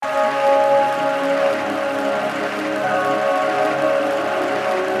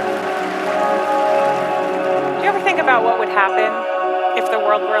happen if the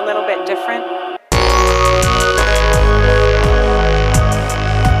world were a little bit different?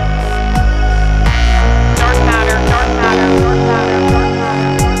 Dark matter, dark matter, dark matter, dark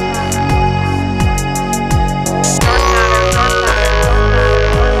matter, dark matter, dark matter, dark matter.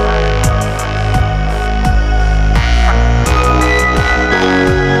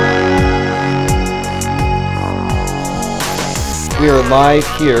 We are live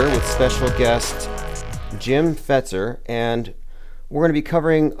here with special guest Jim Fetzer, and we're going to be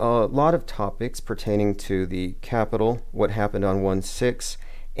covering a lot of topics pertaining to the Capitol, what happened on 1/6,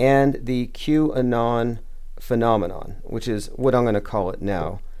 and the QAnon phenomenon, which is what I'm going to call it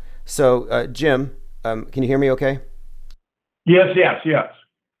now. So, Jim, can you hear me okay? Yes.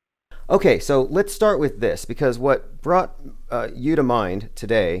 Okay, so let's start with this, because what brought you to mind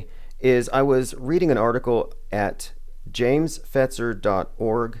today is I was reading an article at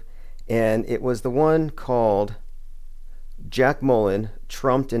jamesfetzer.org, and it was the one called Jack Mullen,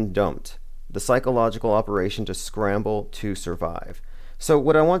 Trumped and Dumped, the psychological operation to scramble to survive. So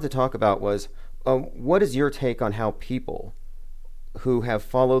what I wanted to talk about was, what is your take on how people who have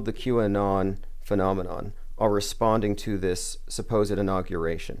followed the QAnon phenomenon are responding to this supposed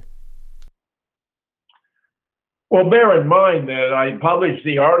inauguration? Well, bear in mind that I published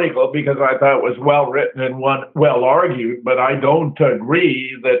the article because I thought it was well written and well argued, but I don't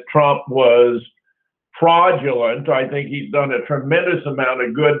agree that Trump was fraudulent. I think he's done a tremendous amount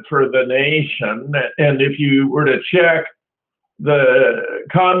of good for the nation. And if you were to check the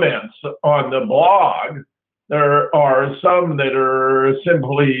comments on the blog, there are some that are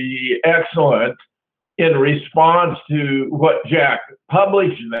simply excellent in response to what Jack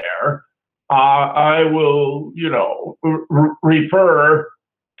published there. I will, refer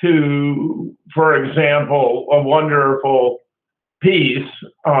to, for example, a wonderful piece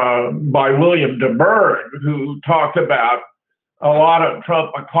by William DeBerg, who talked about a lot of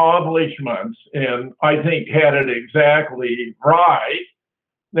Trump accomplishments, and I think had it exactly right,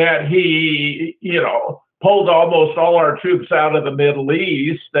 that he, pulled almost all our troops out of the Middle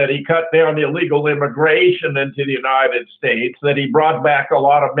East, that he cut down illegal immigration into the United States, that he brought back a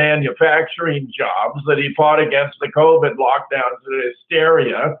lot of manufacturing jobs, that he fought against the COVID lockdowns and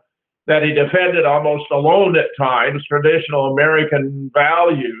hysteria, that he defended almost alone at times traditional American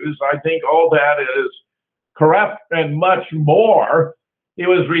values. I think all that is correct and much more. He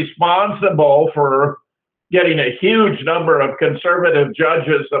was responsible for getting a huge number of conservative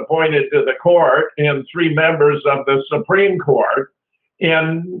judges appointed to the court and 3 members of the Supreme Court.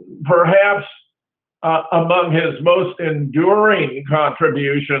 And perhaps among his most enduring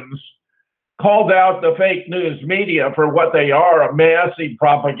contributions, called out the fake news media for what they are, a massive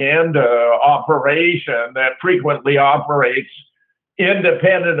propaganda operation that frequently operates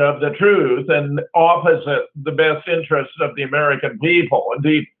independent of the truth and opposite the best interests of the American people.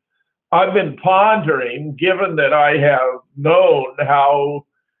 Indeed, I've been pondering, given that I have known how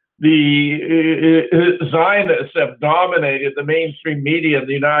the Zionists have dominated the mainstream media in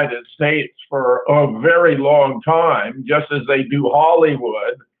the United States for a very long time, just as they do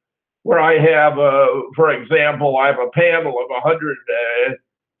Hollywood, where I have, for example, I have a panel of 100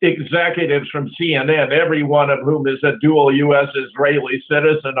 executives from CNN, every one of whom is a dual U.S. Israeli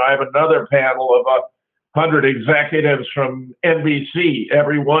citizen. I have another panel of 100 executives from NBC,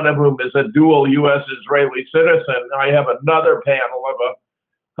 every one of whom is a dual U.S. Israeli citizen. I have another panel of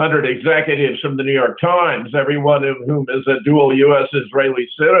 100 executives from the New York Times, every one of whom is a dual U.S. Israeli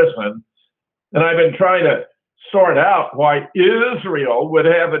citizen. And I've been trying to sort out why Israel would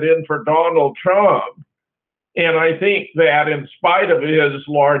have it in for Donald Trump. And I think that in spite of his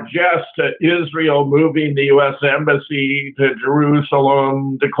largesse to Israel moving the U.S. Embassy to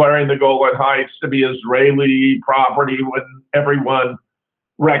Jerusalem, declaring the Golan Heights to be Israeli property when everyone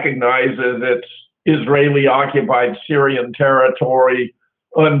recognizes it's Israeli-occupied Syrian territory,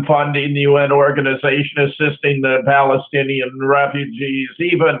 unfunding the UN organization assisting the Palestinian refugees,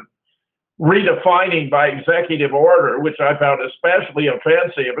 even redefining by executive order, which I found especially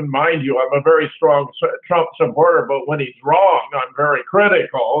offensive. And mind you, I'm a very strong Trump supporter, but when he's wrong, I'm very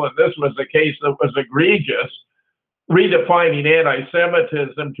critical. And this was a case that was egregious, redefining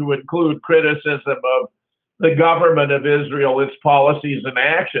anti-Semitism to include criticism of the government of Israel, its policies and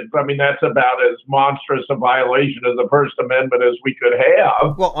actions. I mean, that's about as monstrous a violation of the First Amendment as we could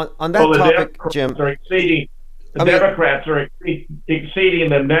have. Well, on that topic, Jim, Democrats are exceeding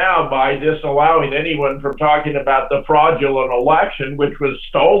them now by disallowing anyone from talking about the fraudulent election, which was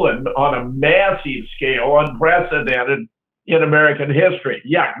stolen on a massive scale, unprecedented in American history.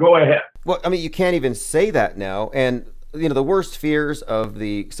 Yeah, go ahead. Well, I mean, you can't even say that now. And the worst fears of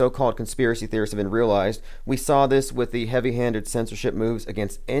the so-called conspiracy theorists have been realized. We saw this with the heavy-handed censorship moves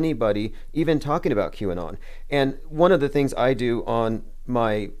against anybody even talking about QAnon. And one of the things I do on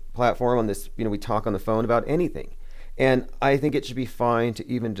my platform on this, we talk on the phone about anything. And I think it should be fine to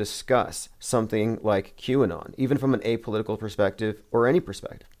even discuss something like QAnon, even from an apolitical perspective or any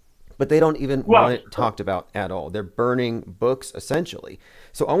perspective. But they don't even want it talked about at all. They're burning books, essentially.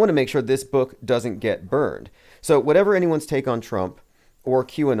 So I want to make sure this book doesn't get burned. So whatever anyone's take on Trump or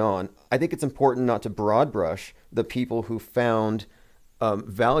QAnon, I think it's important not to broad brush the people who found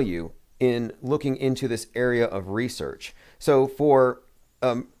value in looking into this area of research. So for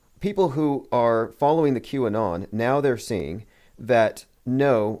people who are following the QAnon, now they're seeing that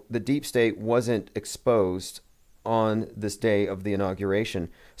no, the deep state wasn't exposed on this day of the inauguration.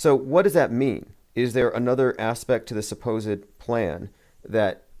 So what does that mean? Is there another aspect to the supposed plan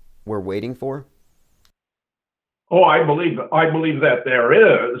that we're waiting for? Oh, I believe that there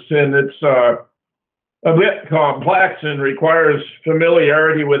is, and it's a bit complex and requires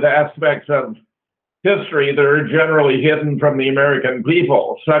familiarity with aspects of history that are generally hidden from the American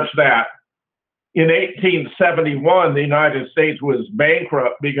people, such that in 1871, the United States was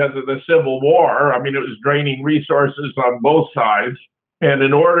bankrupt because of the Civil War. I mean, it was draining resources on both sides. And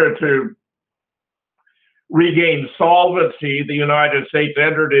in order to regain solvency, the United States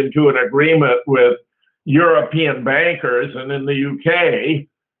entered into an agreement with European bankers and in the UK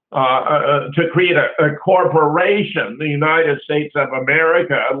to create a corporation, the United States of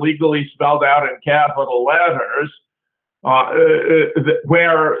America, legally spelled out in capital letters,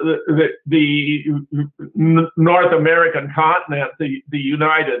 where the North American continent,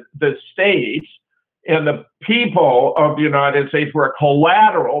 the States, and the people of the United States were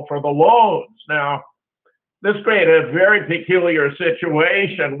collateral for the loans. Now, this created a very peculiar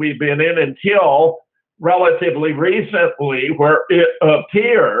situation we've been in until relatively recently, where it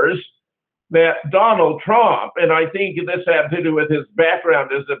appears that Donald Trump, and I think this had to do with his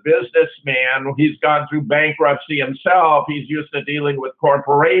background as a businessman, he's gone through bankruptcy himself, he's used to dealing with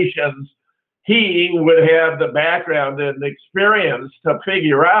corporations, he would have the background and experience to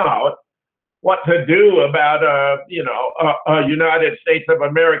figure out what to do about a United States of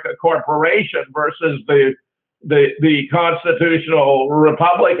America corporation versus the constitutional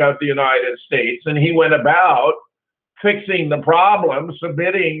republic of the United States. And he went about fixing the problem,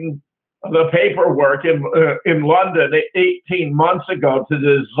 submitting the paperwork in London 18 months ago to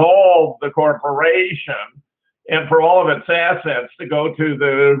dissolve the corporation and for all of its assets to go to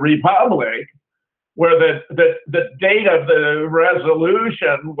the republic, where the date of the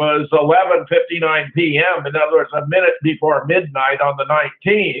resolution was 11:59 p.m. In other words, a minute before midnight on the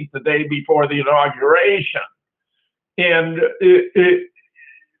 19th, the day before the inauguration. And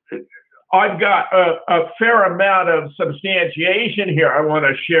I've got a fair amount of substantiation here I want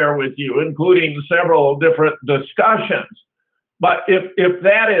to share with you, including several different discussions. But if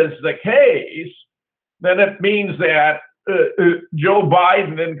that is the case, then it means that Joe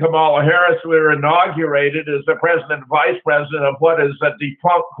Biden and Kamala Harris were inaugurated as the president and vice president of what is a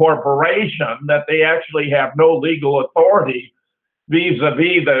defunct corporation, that they actually have no legal authority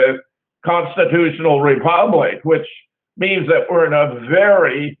vis-a-vis the constitutional republic, which means that we're in a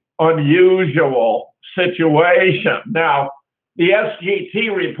very unusual situation. Now, the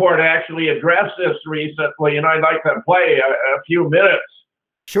SGT report actually addressed this recently, and I'd like to play a few minutes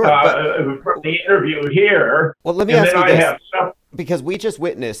Sure, from the interview here. Well, let me ask you this, because we just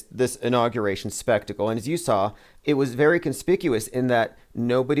witnessed this inauguration spectacle, and as you saw, it was very conspicuous in that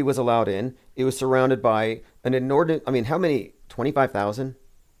nobody was allowed in. It was surrounded by an inordinate, how many, 25,000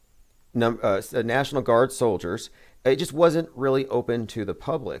 National Guard soldiers. It just wasn't really open to the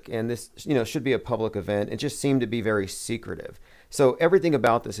public, and this, should be a public event. It just seemed to be very secretive. So everything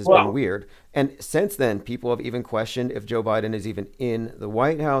about this has been weird. And since then, people have even questioned if Joe Biden is even in the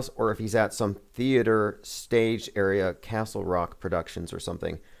White House or if he's at some theater stage area, Castle Rock Productions or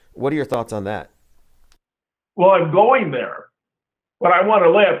something. What are your thoughts on that? Well, I'm going there, but I want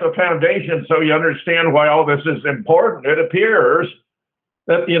to lay out the foundation so you understand why all this is important. It appears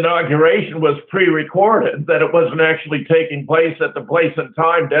that the inauguration was pre-recorded, that it wasn't actually taking place at the place and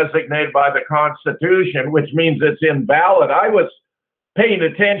time designated by the Constitution, which means it's invalid. I was paying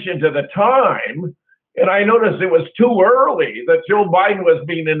attention to the time, and I noticed it was too early, that Joe Biden was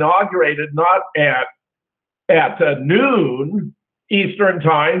being inaugurated not at noon Eastern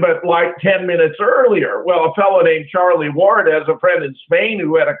time, but like 10 minutes earlier. Well, a fellow named Charlie Ward has a friend in Spain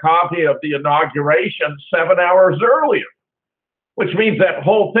who had a copy of the inauguration 7 hours earlier, which means that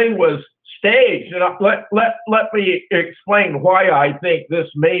whole thing was stage. And let me explain why I think this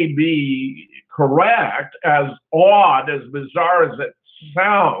may be correct, as odd, as bizarre as it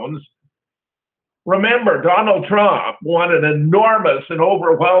sounds. Remember, Donald Trump won an enormous and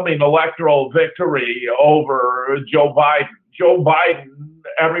overwhelming electoral victory over Joe Biden. Joe Biden,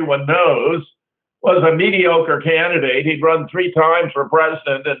 everyone knows, was a mediocre candidate. He'd run 3 times for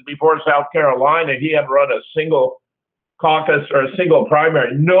president, and before South Carolina, he had run a single caucus or a single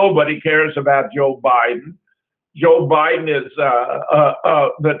primary. Nobody cares about Joe Biden. Joe Biden is a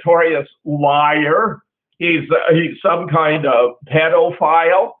notorious liar. He's some kind of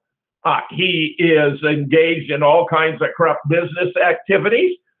pedophile. He is engaged in all kinds of corrupt business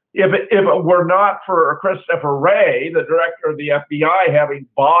activities. If it were not for Christopher Wray, the director of the FBI, having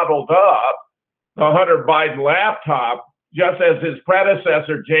bottled up the Hunter Biden laptop, just as his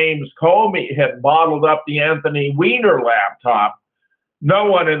predecessor, James Comey, had bottled up the Anthony Weiner laptop, no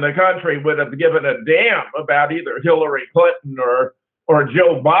one in the country would have given a damn about either Hillary Clinton or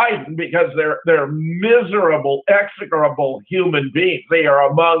Joe Biden, because they're miserable, execrable human beings. They are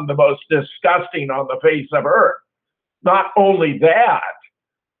among the most disgusting on the face of earth. Not only that,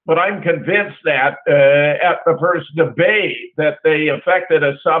 but I'm convinced that at the first debate that they effected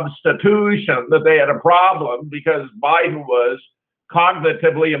a substitution, that they had a problem because Biden was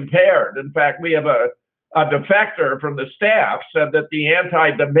cognitively impaired. In fact, we have a defector from the staff said that the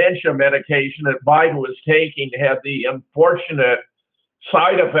anti-dementia medication that Biden was taking had the unfortunate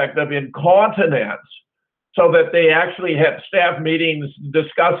side effect of incontinence, so that they actually had staff meetings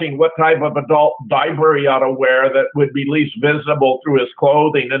discussing what type of adult diaper he ought to wear that would be least visible through his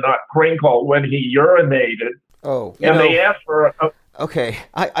clothing and not crinkle when he urinated. Oh, and they asked for okay.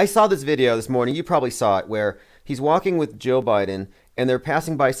 I saw this video this morning. You probably saw it, where he's walking with Joe Biden and they're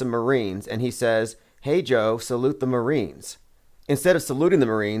passing by some Marines, and he says, "Hey, Joe, salute the Marines." Instead of saluting the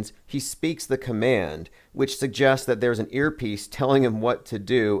Marines, he speaks the command, which suggests that there's an earpiece telling him what to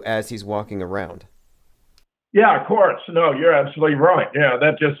do as he's walking around. Yeah, of course. No, you're absolutely right. Yeah,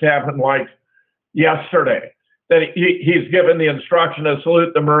 that just happened like yesterday. That he's given the instruction to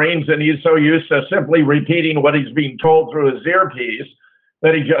salute the Marines, and he's so used to simply repeating what he's being told through his earpiece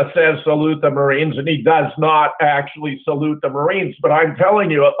that he just says salute the Marines, and he does not actually salute the Marines. But I'm telling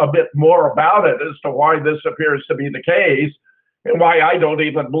you a bit more about it as to why this appears to be the case, and why I don't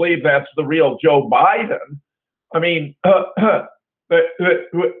even believe that's the real Joe Biden. I mean,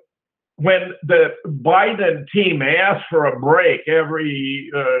 when the Biden team asked for a break every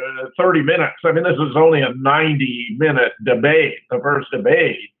 30 minutes, I mean, this is only a 90-minute debate, the first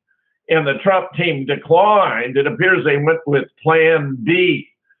debate, and the Trump team declined, it appears they went with Plan B.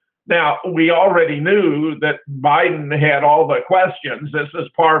 Now, we already knew that Biden had all the questions. This is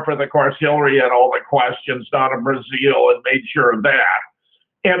par for the course. Hillary had all the questions down in Brazil and made sure of that.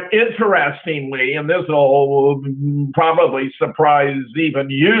 And interestingly, and this will probably surprise even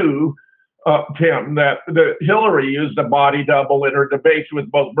you, Tim, that Hillary used a body double in her debates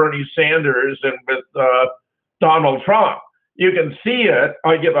with both Bernie Sanders and with Donald Trump. You can see it.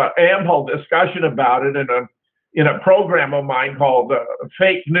 I give an ample discussion about it in a program of mine called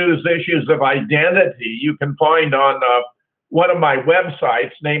Fake News Issues of Identity. You can find on one of my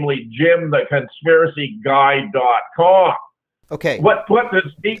websites, namely JimTheConspiracyGuy.com. Okay.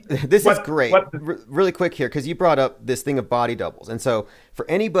 This is great. Really quick here, because you brought up this thing of body doubles. And so for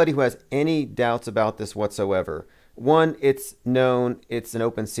anybody who has any doubts about this whatsoever, one, it's known, it's an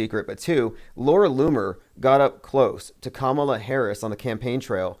open secret. But two, Laura Loomer got up close to Kamala Harris on the campaign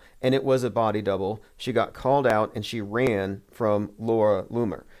trail, and it was a body double. She got called out, and she ran from Laura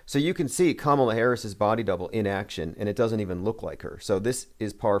Loomer. So you can see Kamala Harris's body double in action, and it doesn't even look like her. So this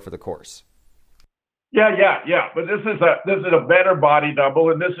is par for the course. Yeah. But this is a better body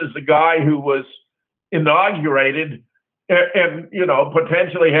double, and this is the guy who was inaugurated and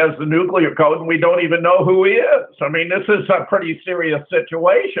potentially has the nuclear code, and we don't even know who he is. I mean, this is a pretty serious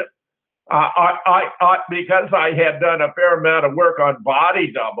situation. Because I had done a fair amount of work on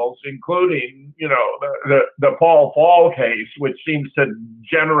body doubles, including the Paul Fall case, which seems to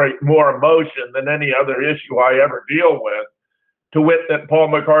generate more emotion than any other issue I ever deal with. To wit, that Paul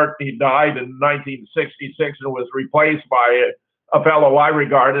McCartney died in 1966 and was replaced by a fellow I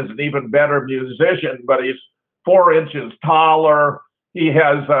regard as an even better musician, but he's 4 inches taller. He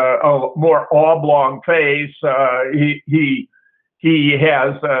has a more oblong face. He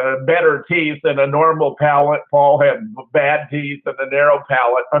has better teeth than a normal palate. Paul had bad teeth and a narrow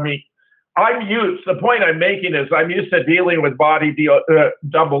palate. I mean, the point I'm making is I'm used to dealing with body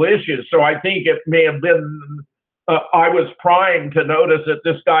double issues, so I think it may have been I was primed to notice that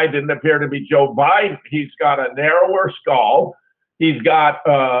this guy didn't appear to be Joe Biden. He's got a narrower skull. He's got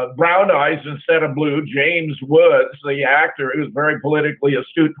brown eyes instead of blue. James Woods, the actor who's very politically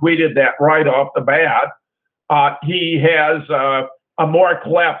astute, tweeted that right off the bat. He has a more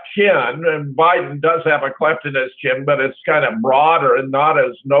cleft chin, and Biden does have a cleft in his chin, but it's kind of broader and not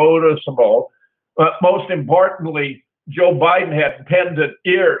as noticeable. But most importantly, Joe Biden had pendant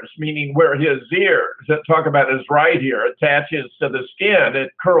ears, meaning where his ears, that talk about his right ear, attaches to the skin,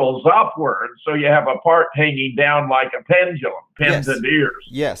 it curls upward. So you have a part hanging down like a pendulum, pendant ears.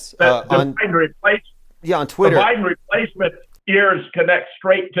 Yes. On on Twitter. The Biden replacement ears connect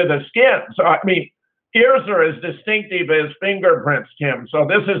straight to the skin. So, I mean, ears are as distinctive as fingerprints, Tim. So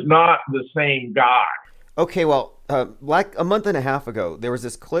this is not the same guy. Okay, well, like a month and a half ago, there was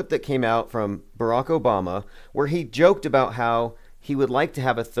this clip that came out from Barack Obama where he joked about how he would like to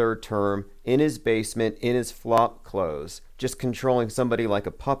have a third term in his basement, in his flop clothes, just controlling somebody like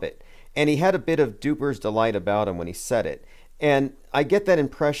a puppet. And he had a bit of duper's delight about him when he said it. And I get that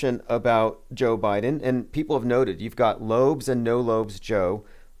impression about Joe Biden, and people have noted you've got lobes and no lobes Joe.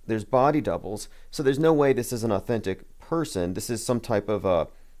 There's body doubles, so there's no way this is an authentic person. This is some type of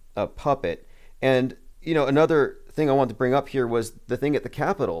a puppet. And you know, another thing I wanted to bring up here was the thing at the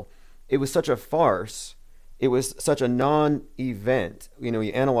Capitol. It was such a farce. It was such a non-event. You know,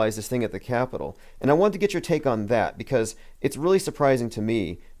 you analyze this thing at the Capitol. And I wanted to get your take on that because it's really surprising to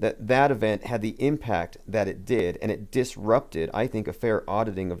me that that event had the impact that it did, and it disrupted, I think, a fair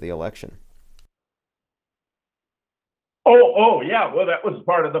auditing of the election. Yeah. Well, that was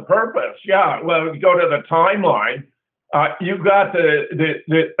part of the purpose. Yeah. Well, if you go to the timeline, you've got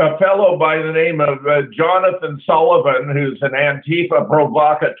a fellow by the name of Jonathan Sullivan, who's an Antifa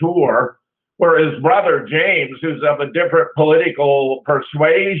provocateur, where his brother James, who's of a different political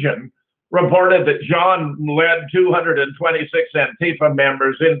persuasion, reported that John led 226 Antifa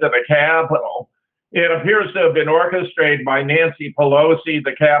members into the Capitol. It appears to have been orchestrated by Nancy Pelosi,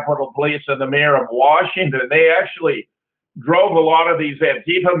 the Capitol Police, and the mayor of Washington. They actually drove a lot of these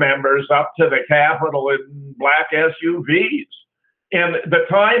Antifa members up to the Capitol in black SUVs. And the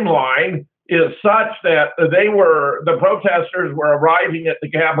timeline is such that the protesters were arriving at the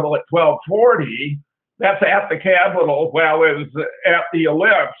Capitol at 12:40. That's at the Capitol, while it was at the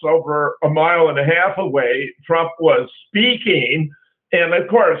Ellipse over a mile and a half away. Trump was speaking. And of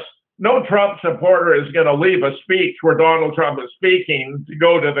course, no Trump supporter is going to leave a speech where Donald Trump is speaking to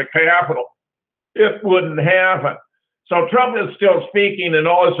go to the Capitol. It wouldn't happen. So Trump is still speaking and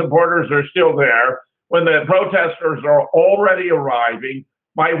all his supporters are still there when the protesters are already arriving.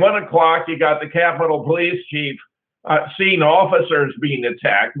 By 1 o'clock, you got the Capitol Police Chief seeing officers being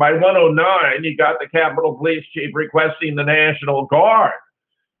attacked. By 1:09, you got the Capitol Police Chief requesting the National Guard.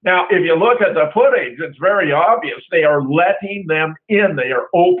 Now, if you look at the footage, it's very obvious. They are letting them in. They are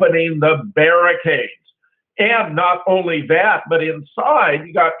opening the barricades. And not only that, but inside,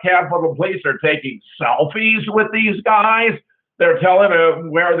 you got Capitol Police are taking selfies with these guys. They're telling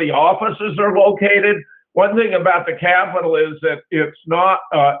them where the offices are located. One thing about the Capitol is that it's not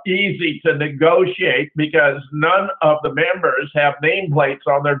easy to negotiate because none of the members have nameplates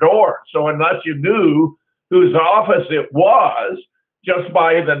on their doors. So unless you knew whose office it was, just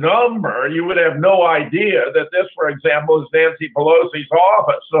by the number, you would have no idea that this, for example, is Nancy Pelosi's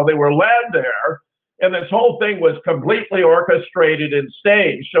office. So they were led there. And this whole thing was completely orchestrated and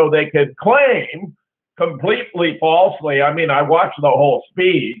staged so they could claim completely falsely. I mean, I watched the whole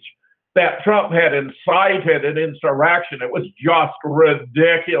speech that Trump had incited an insurrection. It was just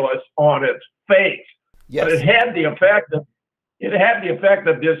ridiculous on its face. Yes. But it had the effect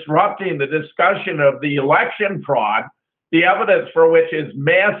of disrupting the discussion of the election fraud, the evidence for which is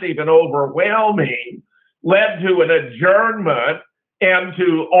massive and overwhelming, led to an adjournment and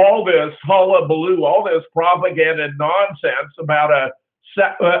to all this hullabaloo, all this propaganda and nonsense about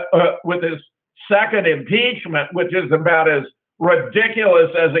with his second impeachment, which is about as ridiculous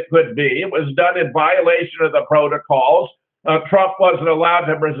as it could be. It was done in violation of the protocols. Trump wasn't allowed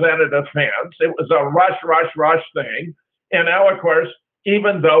to present a defense. It was a rush thing. And now, of course,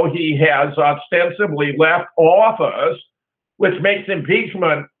 even though he has ostensibly left office, which makes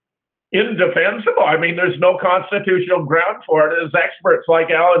impeachment indefensible. I mean, there's no constitutional ground for it, as experts like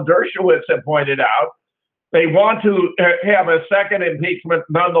Alan Dershowitz have pointed out. They want to have a second impeachment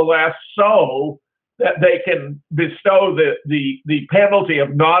nonetheless so that they can bestow the penalty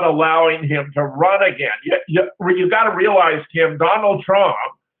of not allowing him to run again. You got to realize, Tim, Donald Trump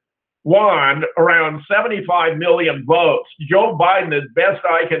won around 75 million votes. Joe Biden, as best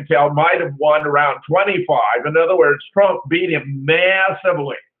I can tell, might have won around 25. In other words, Trump beat him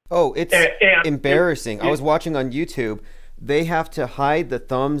massively. Oh, it's embarrassing. I was watching on YouTube. They have to hide the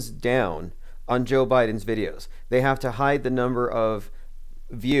thumbs down on Joe Biden's videos. They have to hide the number of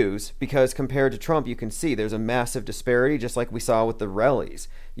views because compared to Trump, you can see there's a massive disparity, just like we saw with the rallies.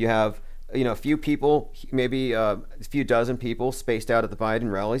 You have a few people, maybe a few dozen people spaced out at the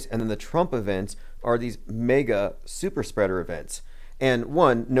Biden rallies, and then the Trump events are these mega super spreader events. And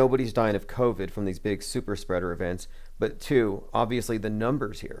one, nobody's dying of COVID from these big super spreader events. But two, obviously the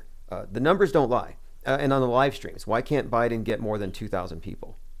numbers here. The numbers don't lie. And on the live streams, why can't Biden get more than 2,000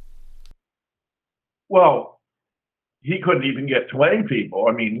 people? Well, he couldn't even get 20 people.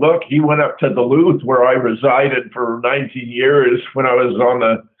 I mean, look, he went up to Duluth, where I resided for 19 years when I was on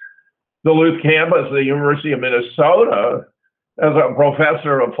the Duluth campus of the University of Minnesota as a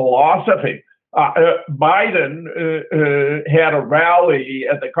professor of philosophy. Biden had a rally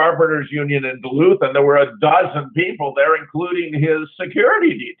at the Carpenters Union in Duluth, and there were a dozen people there, including his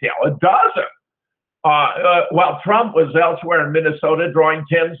security detail, a dozen. While Trump was elsewhere in Minnesota drawing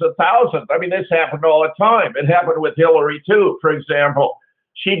tens of thousands. I mean, this happened all the time. It happened with Hillary, too. For example,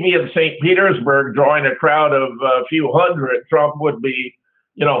 she'd be in St. Petersburg drawing a crowd of a few hundred. Trump would be,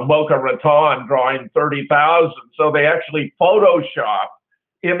 Boca Raton drawing 30,000. So they actually photoshopped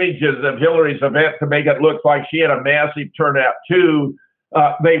images of Hillary's event to make it look like she had a massive turnout, too.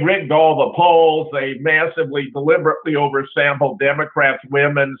 They rigged all the polls. They massively, deliberately oversampled Democrats,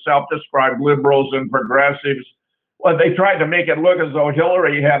 women, self-described liberals, and progressives. Well, they tried to make it look as though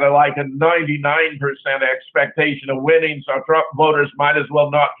Hillary had a 99% expectation of winning, so Trump voters might as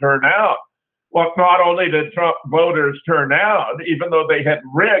well not turn out. Well, not only did Trump voters turn out, even though they had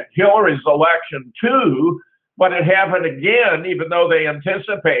rigged Hillary's election too, but it happened again, even though they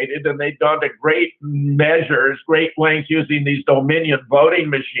anticipated, and they'd gone to great measures, great lengths using these Dominion voting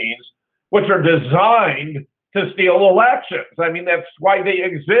machines, which are designed to steal elections. I mean, that's why they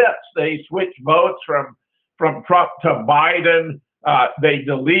exist. They switch votes from Trump to Biden. They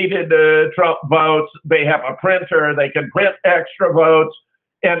deleted Trump votes. They have a printer. They can print extra votes.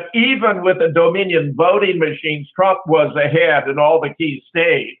 And even with the Dominion voting machines, Trump was ahead in all the key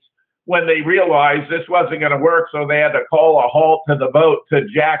states when they realized this wasn't going to work. So they had to call a halt to the vote to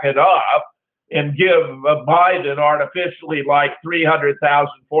jack it up and give Biden artificially 300,000,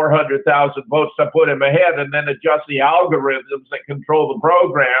 400,000 votes to put him ahead, and then adjust the algorithms that control the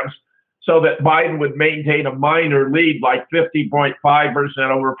programs so that Biden would maintain a minor lead, 50.5%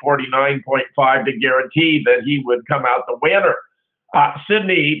 over 49.5%, to guarantee that he would come out the winner.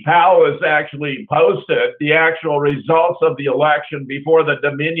 Sidney Powell has actually posted the actual results of the election before the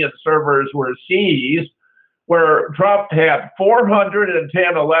Dominion servers were seized, where Trump had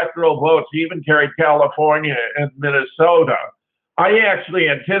 410 electoral votes. He even carried California and Minnesota. I actually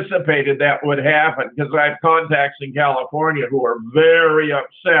anticipated that would happen because I have contacts in California who are very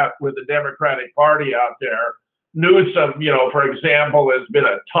upset with the Democratic Party out there. Newsom, for example, has been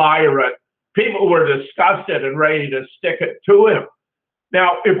a tyrant. People were disgusted and ready to stick it to him.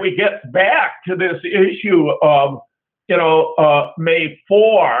 Now, if we get back to this issue of, May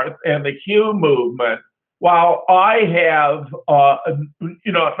 4th and the Q movement, while I have,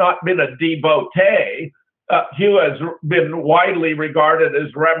 not been a devotee, Q has been widely regarded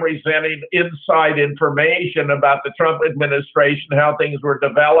as representing inside information about the Trump administration, how things were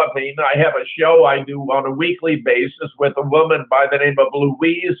developing. I have a show I do on a weekly basis with a woman by the name of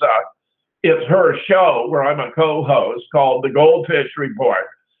Louisa. It's her show where I'm a co-host called The Goldfish Report.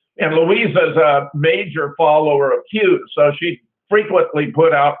 And Louisa's a major follower of Q, so she frequently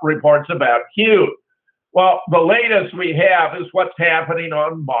put out reports about Q. Well, the latest we have is what's happening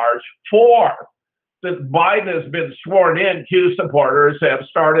on March 4th. Since Biden has been sworn in, Q supporters have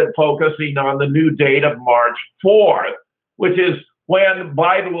started focusing on the new date of March 4th, which is when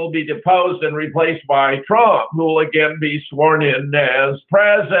Biden will be deposed and replaced by Trump, who will again be sworn in as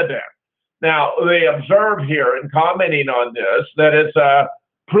president. Now, they observe here in commenting on this that it's a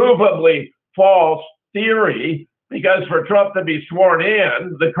provably false theory because for Trump to be sworn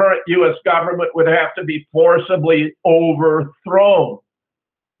in, the current U.S. government would have to be forcibly overthrown.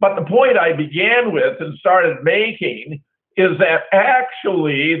 But the point I began with and started making is that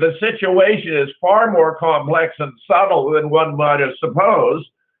actually the situation is far more complex and subtle than one might have supposed,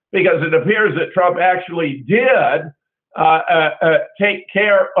 because it appears that Trump actually did take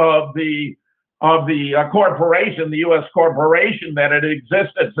care of the corporation, the U.S. corporation that had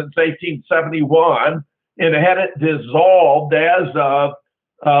existed since 1871, and had it dissolved as of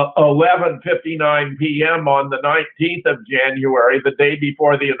 11:59 p.m. on the 19th of January, the day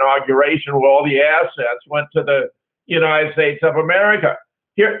before the inauguration, where all the assets went to the United States of America.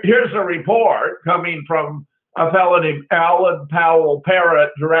 Here's a report coming from a fellow named Alan Powell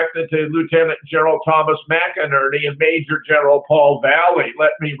Parrott, directed to Lieutenant General Thomas McInerney and Major General Paul Valley.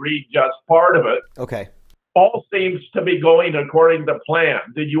 Let me read just part of it. Okay. All seems to be going according to plan.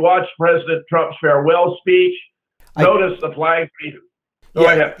 Did you watch President Trump's farewell speech? Notice the flag. Go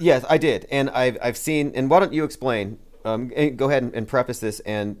ahead. Yes, I did, and I've seen. And why don't you explain? Go ahead and preface this,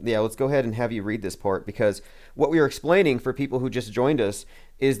 and let's go ahead and have you read this part, because what we are explaining for people who just joined us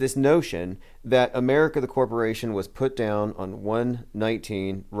is this notion that America the Corporation was put down on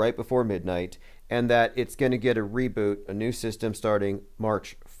 1/19 right before midnight, and that it's going to get a reboot, a new system starting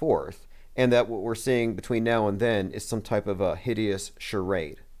March 4th, and that what we're seeing between now and then is some type of a hideous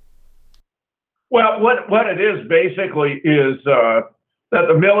charade. Well, what it is basically is that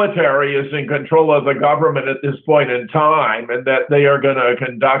the military is in control of the government at this point in time, and that they are going to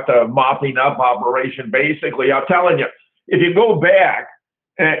conduct a mopping up operation. Basically, I'm telling you, if you go back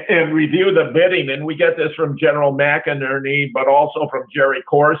and review the bidding, and we get this from General McInerney, but also from Jerry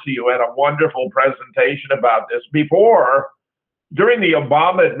Corsi, who had a wonderful presentation about this before. During the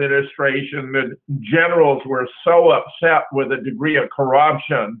Obama administration, the generals were so upset with the degree of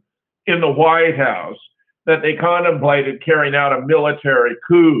corruption in the White House that they contemplated carrying out a military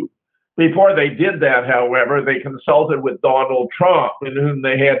coup. Before they did that, however, they consulted with Donald Trump, in whom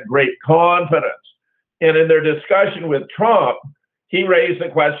they had great confidence. And in their discussion with Trump, he raised the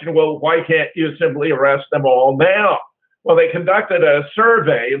question, well, why can't you simply arrest them all now? Well, they conducted a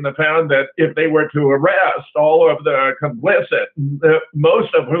survey and they found that if they were to arrest all of the complicit,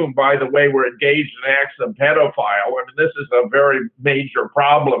 most of whom, by the way, were engaged in acts of pedophile, I mean, this is a very major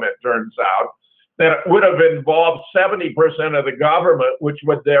problem, it turns out, that it would have involved 70% of the government, which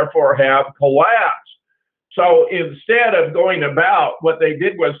would therefore have collapsed. So instead of going about, what they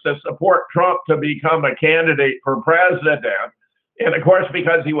did was to support Trump to become a candidate for president. And of course,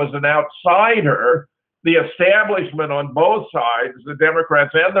 because he was an outsider, the establishment on both sides, the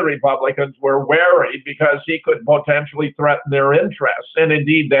Democrats and the Republicans, were wary because he could potentially threaten their interests. And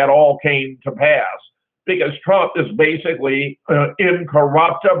indeed, that all came to pass because Trump is basically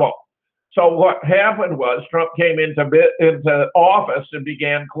incorruptible. So what happened was Trump came into office and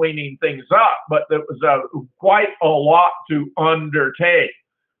began cleaning things up, but there was quite a lot to undertake.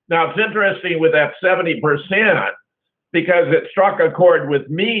 Now, it's interesting with that 70% because it struck a chord with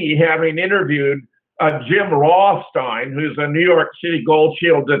me, having interviewed Jim Rothstein, who's a New York City Gold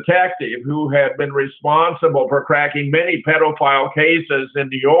Shield detective who had been responsible for cracking many pedophile cases in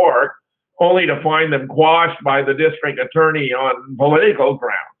New York, only to find them quashed by the district attorney on political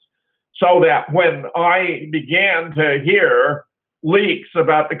grounds. So that when I began to hear leaks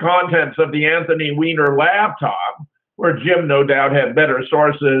about the contents of the Anthony Weiner laptop, where Jim no doubt had better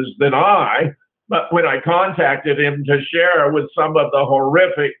sources than I, but when I contacted him to share with some of the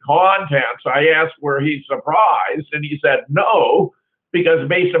horrific contents, I asked were he surprised, and he said no, because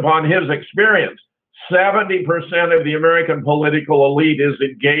based upon his experience, 70% of the American political elite is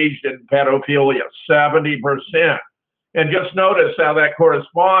engaged in pedophilia, 70%. And just notice how that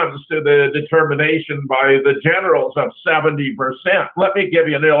corresponds to the determination by the generals of 70%. Let me give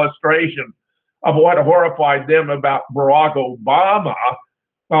you an illustration of what horrified them about Barack Obama.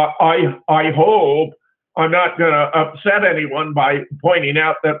 I hope I'm not going to upset anyone by pointing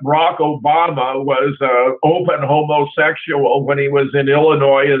out that Barack Obama was an open homosexual when he was in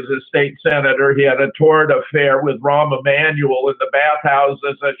Illinois as a state senator. He had a torrid affair with Rahm Emanuel in the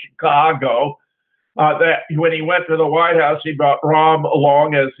bathhouses of Chicago. That when he went to the White House, he brought Rahm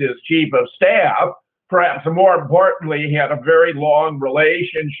along as his chief of staff. Perhaps more importantly, he had a very long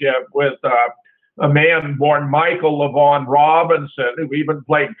relationship with a man born Michael LaVaughn Robinson, who even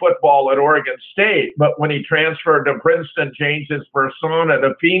played football at Oregon State. But when he transferred to Princeton, changed his persona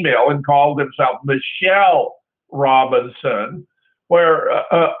to female and called himself Michelle Robinson, where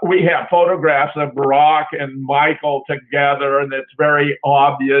we have photographs of Barack and Michael together, and it's very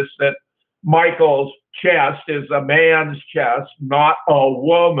obvious that Michael's chest is a man's chest, not a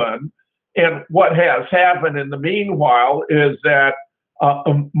woman. And what has happened in the meanwhile is that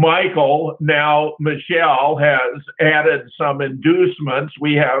Michael, now Michelle, has added some inducements.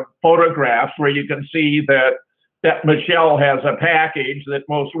 We have photographs where you can see that Michelle has a package that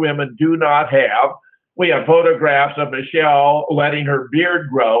most women do not have. We have photographs of Michelle letting her beard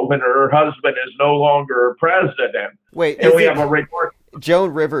grow when her husband is no longer president. Wait, and we have a report.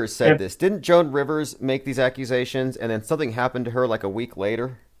 Joan Rivers said this. Didn't Joan Rivers make these accusations and then something happened to her like a week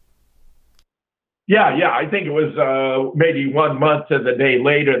later? Yeah. I think it was maybe 1 month to the day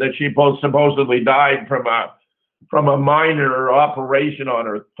later that she supposedly died from a minor operation on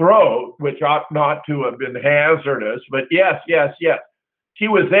her throat, which ought not to have been hazardous. But yes. She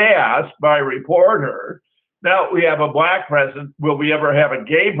was asked by a reporter Now we have a black president. Will we ever have a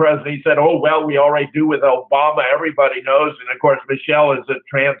gay president? He said, oh, well, we already do with Obama. Everybody knows. And of course, Michelle is a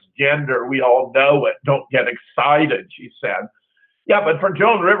transgender. We all know it. Don't get excited, she said. Yeah, but for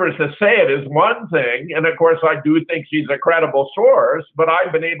Joan Rivers to say it is one thing. And of course, I do think she's a credible source, but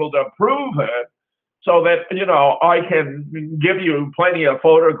I've been able to prove it so that, I can give you plenty of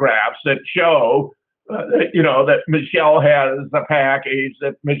photographs that show, that Michelle has the package,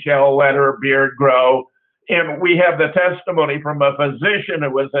 that Michelle let her beard grow. And we have the testimony from a physician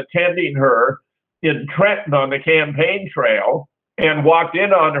who was attending her in Trenton on the campaign trail and walked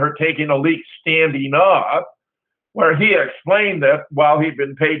in on her taking a leak standing up, where he explained that while he'd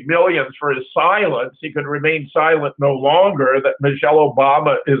been paid millions for his silence, he could remain silent no longer, that Michelle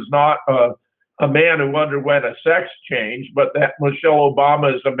Obama is not a man who underwent a sex change, but that Michelle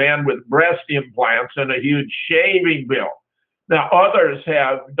Obama is a man with breast implants and a huge shaving bill. Now, others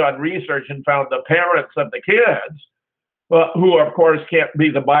have done research and found the parents of the kids, who of course can't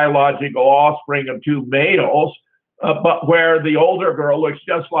be the biological offspring of two males, but where the older girl looks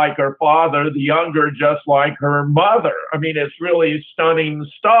just like her father, the younger just like her mother. I mean, it's really stunning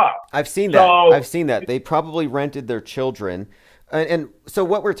stuff. I've seen that. They probably rented their children. And so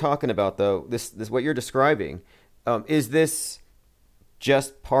what we're talking about, though, this what you're describing, is this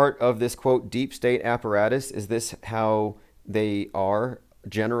just part of this, quote, deep state apparatus? Is this how they are,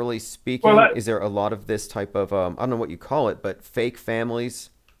 generally speaking? Is there a lot of this type of, I don't know what you call it, but fake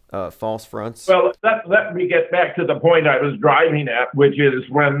families, false fronts? Well, let me get back to the point I was driving at, which is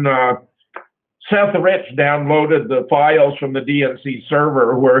when Seth Rich downloaded the files from the DNC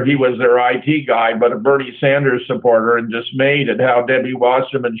server where he was their IT guy, but a Bernie Sanders supporter, and dismayed at how Debbie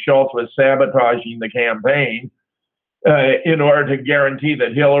Wasserman Schultz was sabotaging the campaign in order to guarantee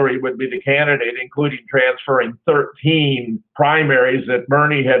that Hillary would be the candidate, including transferring 13 primaries that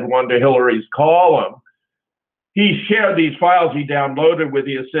Bernie had won to Hillary's column. He shared these files he downloaded with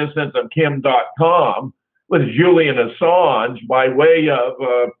the assistance of Kim.com with Julian Assange by way of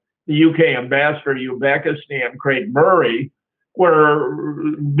the UK ambassador to Uzbekistan, Craig Murray, where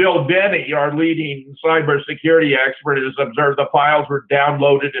Bill Denny, our leading cybersecurity expert, has observed the files were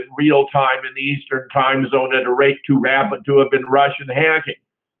downloaded in real time in the Eastern time zone at a rate too rapid to have been Russian hacking.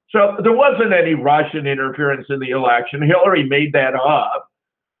 So there wasn't any Russian interference in the election. Hillary made that up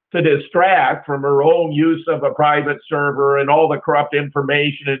to distract from her own use of a private server and all the corrupt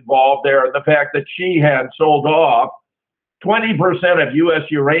information involved there, and the fact that she had sold off 20% of U.S.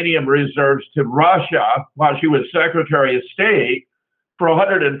 uranium reserves to Russia while she was Secretary of State for a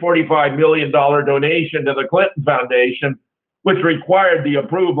 $145 million donation to the Clinton Foundation, which required the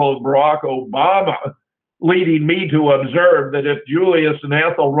approval of Barack Obama, leading me to observe that if Julius and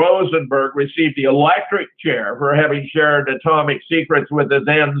Ethel Rosenberg received the electric chair for having shared atomic secrets with the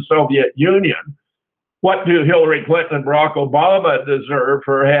then Soviet Union, what do Hillary Clinton and Barack Obama deserve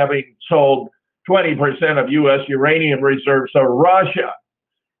for having sold 20% of U.S. uranium reserves to Russia?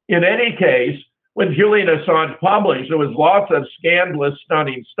 In any case, when Julian Assange published, there was lots of scandalous,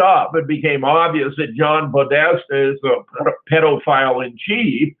 stunning stuff. It became obvious that John Podesta is a pedophile in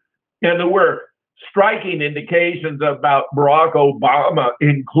chief, and there were striking indications about Barack Obama,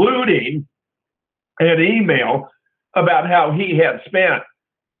 including an email about how he had spent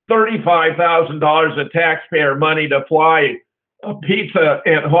 $35,000 of taxpayer money to fly a pizza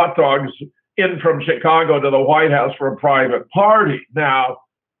and hot dogs in from Chicago to the White House for a private party. Now,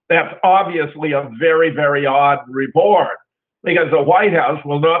 that's obviously a very, very odd report, because the White House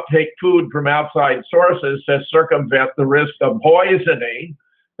will not take food from outside sources to circumvent the risk of poisoning.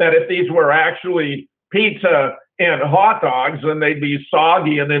 That if these were actually pizza and hot dogs, then they'd be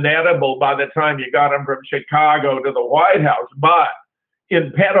soggy and inedible by the time you got them from Chicago to the White House. But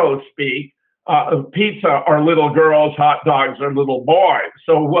in pedo speak, pizza are little girls, hot dogs are little boys.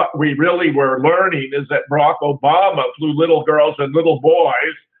 So what we really were learning is that Barack Obama flew little girls and little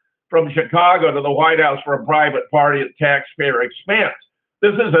boys from Chicago to the White House for a private party at taxpayer expense.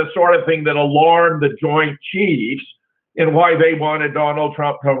 This is the sort of thing that alarmed the Joint Chiefs and why they wanted Donald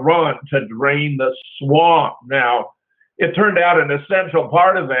Trump to run, to drain the swamp. Now, it turned out an essential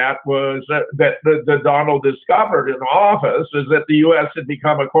part of that was that Donald discovered in office is that the U.S. had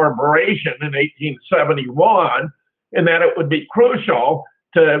become a corporation in 1871, and that it would be crucial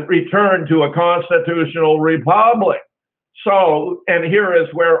to return to a constitutional republic. So, and here is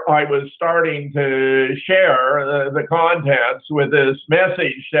where I was starting to share the contents with this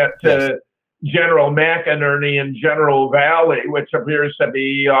message that Yes. General McInerney and General Valley, which appears to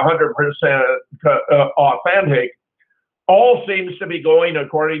be 100% authentic, all seems to be going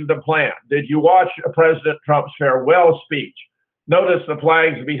according to plan. Did you watch President Trump's farewell speech? Notice the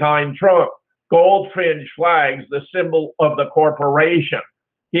flags behind Trump. gold fringe flags, the symbol of the corporation.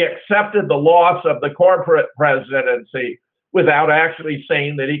 He accepted the loss of the corporate presidency without actually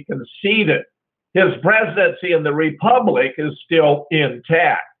saying that he conceded. His presidency in the Republic is still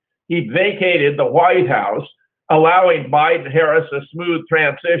intact. He vacated the White House, allowing Biden-Harris a smooth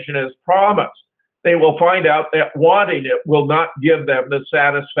transition as promised. They will find out that wanting it will not give them the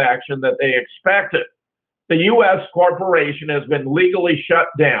satisfaction that they expected. The U.S. corporation has been legally shut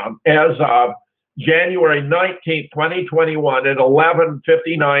down as of January 19, 2021 at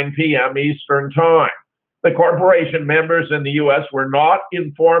 11:59 p.m. Eastern Time. The corporation members in the U.S. were not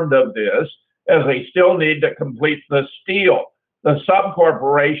informed of this, as they still need to complete the steal. The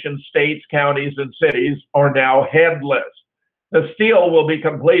subcorporation states, counties, and cities are now headless. The steal will be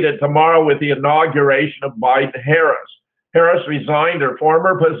completed tomorrow with the inauguration of Biden-Harris. Harris resigned her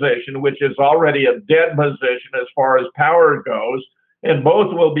former position, which is already a dead position as far as power goes, and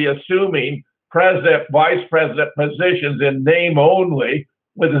both will be assuming president, vice president positions in name only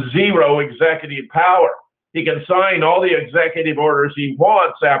with zero executive power. He can sign all the executive orders he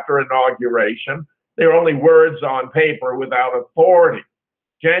wants after inauguration. They're only words on paper without authority.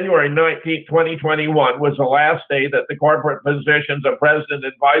 January 19, 2021 was the last day that the corporate positions of president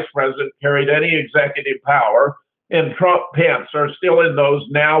and vice president carried any executive power, and Trump Pence are still in those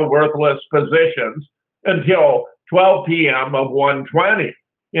now worthless positions until 12 p.m. of 1/20.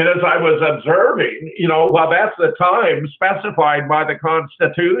 And as I was observing, well, that's the time specified by the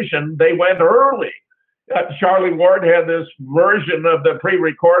Constitution. They went early. Charlie Ward had this version of the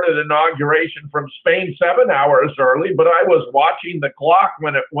pre-recorded inauguration from Spain 7 hours early, but I was watching the clock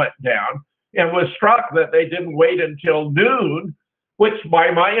when it went down and was struck that they didn't wait until noon, which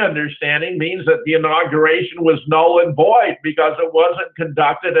by my understanding means that the inauguration was null and void because it wasn't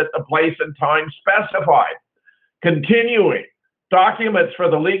conducted at the place and time specified. Continuing, documents for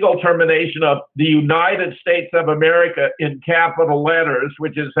the legal termination of the United States of America in capital letters,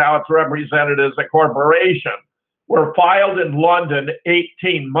 which is how it's represented as a corporation, were filed in London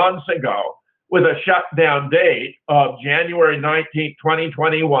 18 months ago with a shutdown date of January 19,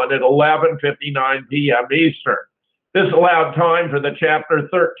 2021 at 11:59 p.m. Eastern. This allowed time for the Chapter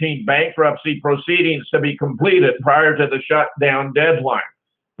 13 bankruptcy proceedings to be completed prior to the shutdown deadline.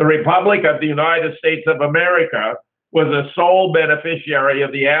 The Republic of the United States of America was the sole beneficiary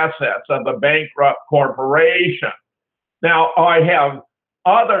of the assets of the bankrupt corporation. Now, I have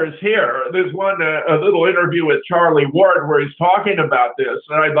others here. There's a little interview with Charlie Ward where he's talking about this,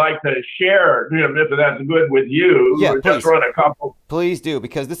 and I'd like to share, if that's good with you. Yeah, just run a couple. Please do,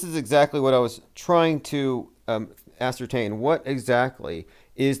 because this is exactly what I was trying to ascertain. What exactly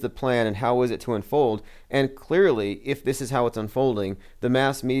is the plan and how is it to unfold? And clearly, if this is how it's unfolding, the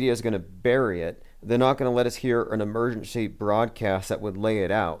mass media is going to bury it. They're not going to let us hear an emergency broadcast that would lay it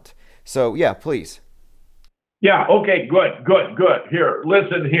out. So, yeah, please. Yeah, okay, good. Here,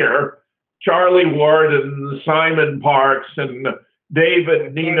 listen here. Charlie Ward and Simon Parks and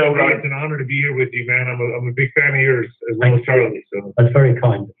David Nino. It's an honor to be here with you, man. I'm a big fan of yours as well as Charlie. So that's very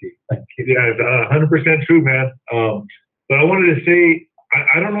kind of you. Thank you. Yeah, it's 100% true, man. But I wanted to say,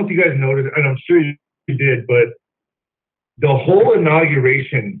 I don't know if you guys noticed, and I'm sure you did, but the whole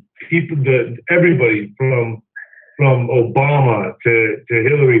inauguration, everybody from Obama to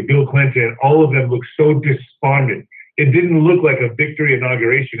Hillary, Bill Clinton, all of them looked so despondent. It didn't look like a victory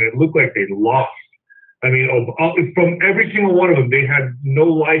inauguration. It looked like they lost. I mean, from every single one of them, they had no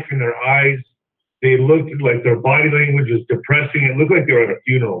life in their eyes. They looked like their body language was depressing. It looked like they were at a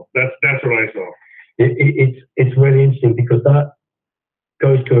funeral. That's what I saw. It's really interesting because that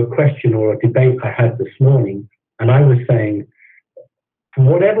goes to a question or a debate I had this morning, and I was saying,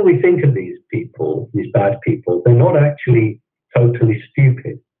 whatever we think of these people, these bad people, they're not actually totally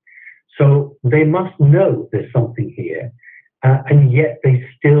stupid. So they must know there's something here, and yet they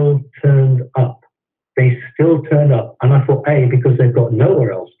still turned up. They still turned up. And I thought, A, because they've got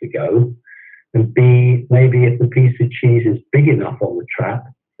nowhere else to go, and B, maybe if the piece of cheese is big enough on the trap,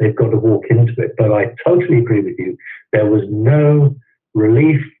 they've got to walk into it. But I totally agree with you. There was no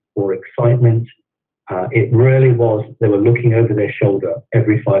relief or excitement. It really was, they were looking over their shoulder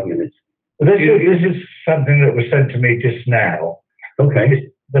every 5 minutes. This is something that was sent to me just now. Okay.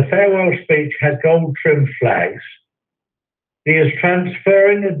 The farewell speech had gold trimmed flags. He is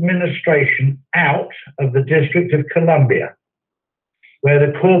transferring administration out of the District of Columbia, where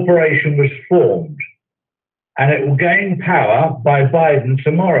the corporation was formed, and it will gain power by Biden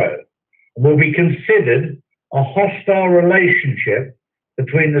tomorrow. It will be considered a hostile relationship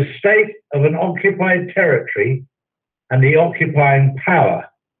between the state of an occupied territory and the occupying power,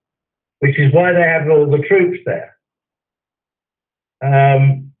 which is why they have all the troops there.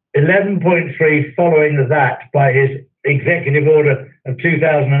 11.3 following that by his executive order of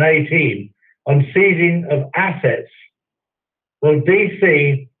 2018 on seizing of assets. Well,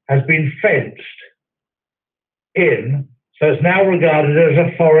 DC has been fenced in, so it's now regarded as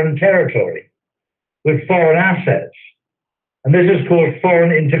a foreign territory with foreign assets. And this has caused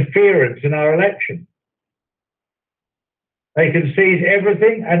foreign interference in our election. They can seize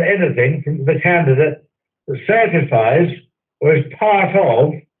everything and anything from the candidate that certifies or is part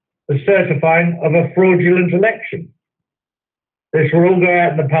of the certifying of a fraudulent election. This will all go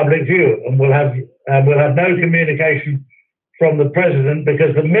out in the public view, and we'll have no communication from the president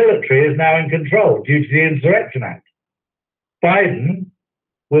because the military is now in control due to the Insurrection Act. Biden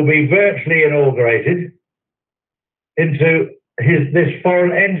will be virtually inaugurated into this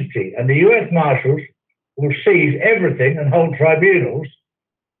foreign entity, and the U.S. Marshals will seize everything and hold tribunals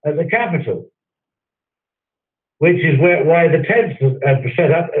at the Capitol, which is why the tents are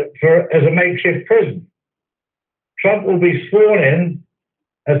set up as a makeshift prison. Trump will be sworn in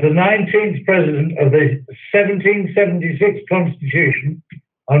as the 19th president of the 1776 Constitution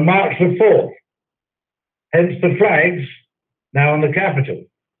on March the 4th. Hence the flags now on the Capitol.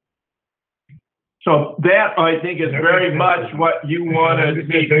 So that, I think, is very much what you wanted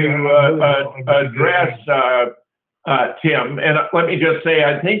me to address, Tim. And let me just say,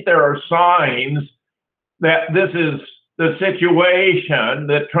 I think there are signs that this is the situation,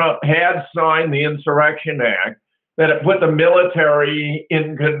 that Trump had signed the Insurrection Act, that it put the military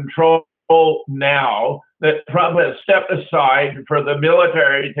in control now, that Trump has stepped aside for the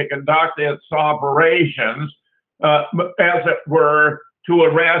military to conduct its operations, as it were, to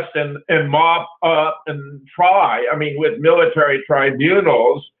arrest and mop up and try, I mean, with military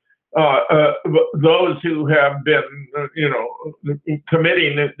tribunals, those who have been,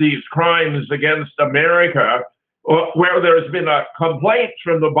 committing these crimes against America, where there's been a complaint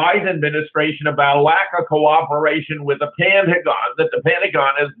from the Biden administration about lack of cooperation with the Pentagon, that the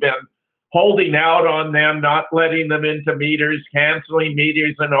Pentagon has been holding out on them, not letting them into meetings, canceling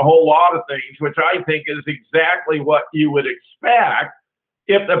meetings, and a whole lot of things, which I think is exactly what you would expect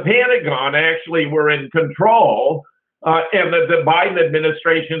if the Pentagon actually were in control, and that the Biden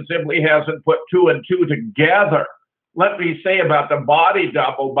administration simply hasn't put two and two together. Let me say about the body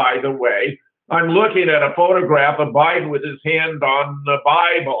double, by the way, I'm looking at a photograph of Biden with his hand on the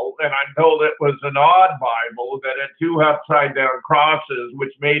Bible, and I'm told it was an odd Bible that had two upside down crosses,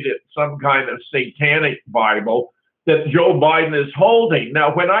 which made it some kind of satanic Bible that Joe Biden is holding.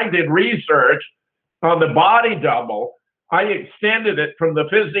 Now, when I did research on the body double, I extended it from the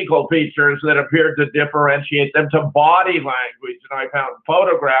physical features that appeared to differentiate them to body language, and I found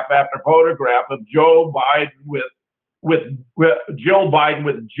photograph after photograph of Joe Biden with Joe Biden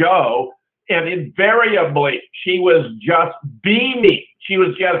with Joe, and invariably she was just beaming. She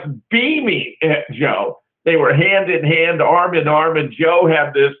was just beaming at Joe. They were hand in hand, arm in arm, and Joe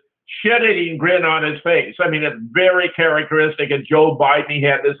had this shit-eating grin on his face. I mean, it's very characteristic of Joe Biden. He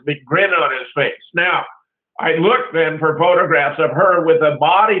had this big grin on his face. Now, I looked then for photographs of her with a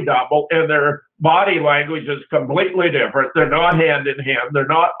body double, and their body language is completely different. They're not hand in hand. They're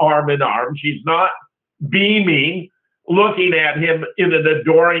not arm in arm. She's not beaming, looking at him in an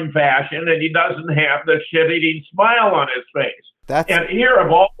adoring fashion, and he doesn't have the shit-eating smile on his face. And here,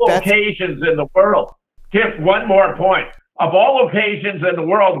 of all occasions in the world, Tim, one more point. Of all occasions in the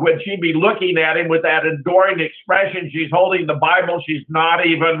world, would she be looking at him with that adoring expression? She's holding the Bible. She's not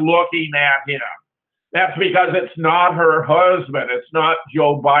even looking at him. That's because it's not her husband. It's not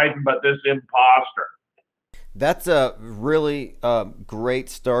Joe Biden, but this imposter. That's a really great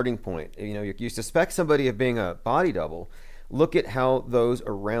starting point. You know, you suspect somebody of being a body double. Look at how those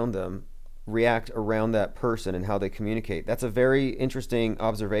around them react around that person and how they communicate. That's a very interesting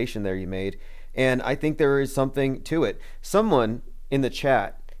observation there you made, and I think there is something to it. Someone in the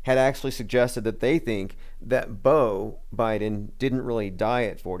chat had actually suggested that they think that Beau Biden didn't really die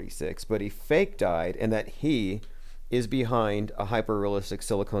at 46, but he fake died, and that he is behind a hyper-realistic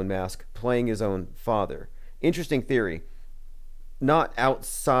silicone mask playing his own father. Interesting theory. Not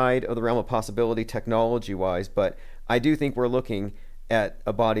outside of the realm of possibility technology-wise, but I do think we're looking at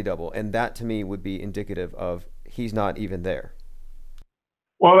a body double, and that to me would be indicative of he's not even there.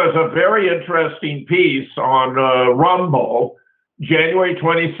 Well, there's a very interesting piece on Rumble, January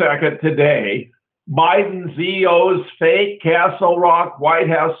 22nd today. Biden's EO's fake Castle Rock White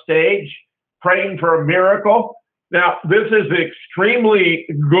House stage, praying for a miracle. Now, this is extremely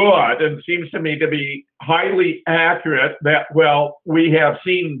good and seems to me to be highly accurate that, well, we have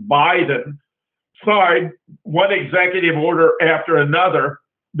seen Biden sign one executive order after another.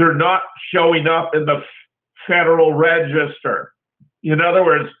 They're not showing up in the Federal Register. In other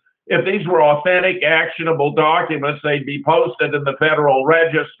words, If these were authentic, actionable documents, they'd be posted in the Federal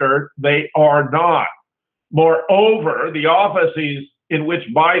Register. They are not. Moreover, the office in which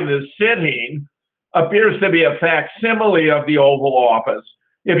Biden is sitting appears to be a facsimile of the Oval Office.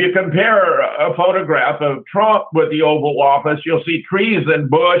 If you compare a photograph of Trump with the Oval Office, you'll see trees and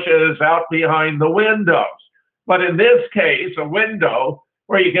bushes out behind the windows. But in this case, a window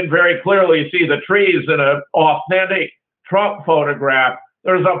where you can very clearly see the trees in an authentic Trump photograph,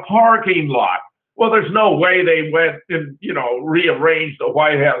 there's a parking lot. Well, there's no way they went and, rearranged the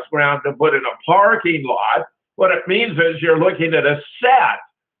White House ground to put in a parking lot. What it means is you're looking at a set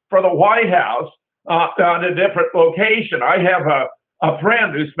for the White House on a different location. I have a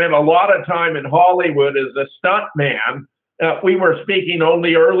friend who spent a lot of time in Hollywood as a stuntman. We were speaking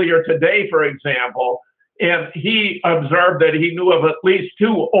only earlier today, for example, and he observed that he knew of at least 2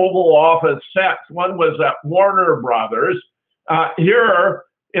 Oval Office sets. One was at Warner Brothers. Here,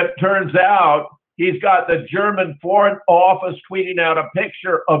 it turns out he's got the German Foreign Office tweeting out a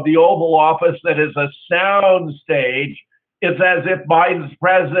picture of the Oval Office that is a sound stage. It's as if Biden's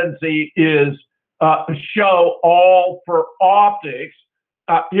presidency is show all for optics.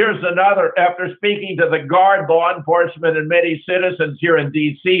 Here's another. After speaking to the Guard, law enforcement, and many citizens here in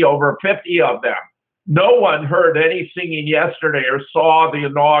D.C., over 50 of them, no one heard any singing yesterday or saw the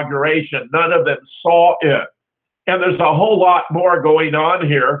inauguration. None of them saw it. And there's a whole lot more going on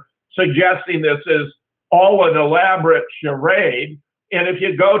here, suggesting this is all an elaborate charade. And if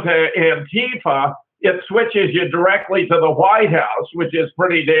you go to Antifa, it switches you directly to the White House, which is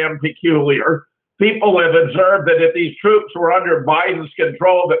pretty damn peculiar. People have observed that if these troops were under Biden's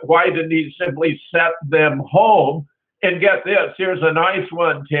control, that why didn't he simply set them home? And get this, here's a nice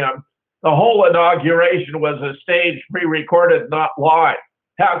one, Tim. The whole inauguration was a stage pre-recorded, not live.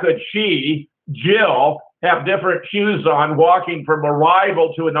 How could she, Jill, have different shoes on walking from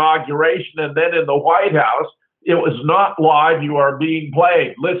arrival to inauguration and then in the White House? It was not live. You are being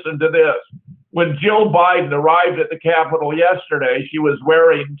played. Listen to this. When Jill Biden arrived at the Capitol yesterday, she was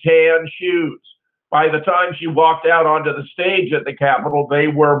wearing tan shoes. By the time she walked out onto the stage at the Capitol, they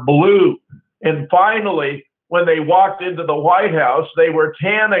were blue. And finally, when they walked into the White House, they were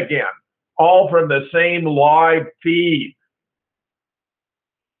tan again, all from the same live feed.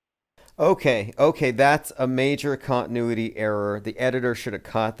 Okay, that's a major continuity error. The editor should have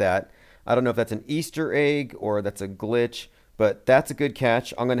caught that. I don't know if that's an Easter egg or that's a glitch, but that's a good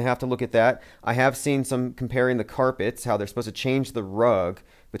catch. I'm going to have to look at that. I have seen some comparing the carpets, how they're supposed to change the rug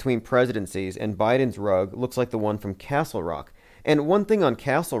between presidencies, and Biden's rug looks like the one from Castle Rock. And one thing on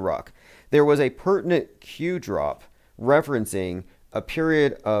Castle Rock, there was a pertinent cue drop referencing a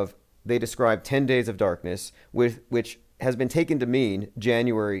period of, they described 10 days of darkness, which has been taken to mean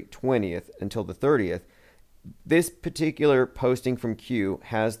January 20th until the 30th. This particular posting from Q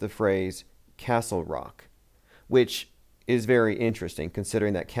has the phrase Castle Rock, which is very interesting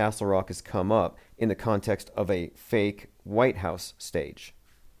considering that Castle Rock has come up in the context of a fake White House stage.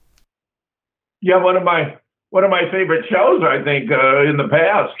 Yeah, one of my favorite shows, I think, in the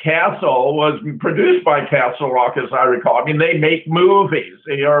past, Castle, was produced by Castle Rock, as I recall. I mean, they make movies.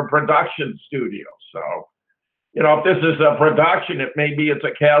 They are a production studio. So, if this is a production, it's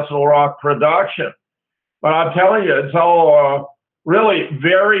a Castle Rock production. But I'm telling you, it's all really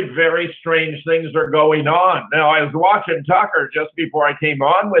very, very strange things are going on. Now, I was watching Tucker just before I came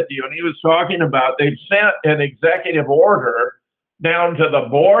on with you, and he was talking about they've sent an executive order down to the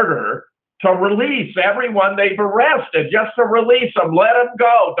border to release everyone they've arrested, just to release them, let them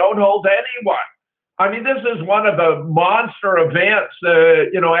go, don't hold anyone. I mean, this is one of the monster events,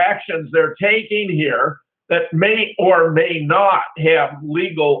 actions they're taking here that may or may not have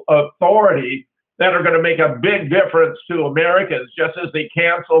legal authority that are going to make a big difference to Americans, just as they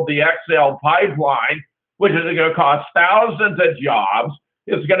canceled the XL pipeline, which is going to cost thousands of jobs.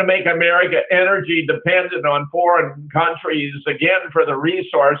 It's going to make America energy dependent on foreign countries, again, for the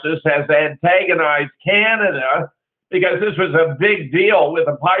resources, has antagonized Canada, because this was a big deal with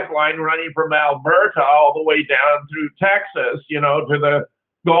a pipeline running from Alberta all the way down through Texas, to the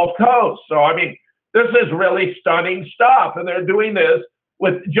Gulf Coast. So, I mean, this is really stunning stuff. And they're doing this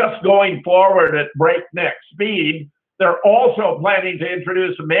with just going forward at breakneck speed. They're also planning to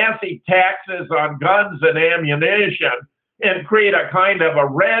introduce massive taxes on guns and ammunition and create a kind of a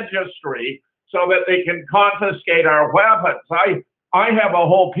registry so that they can confiscate our weapons. I have a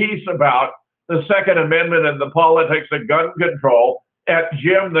whole piece about the Second Amendment and the politics of gun control at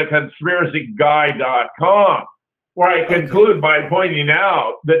JimTheConspiracyGuy.com, where I conclude by pointing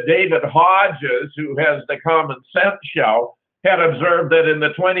out that David Hodges, who has the Common Sense Show, had observed that in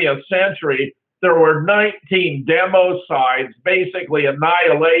the 20th century, there were 19 democides, basically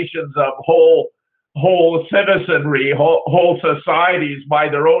annihilations of whole citizenry, whole societies by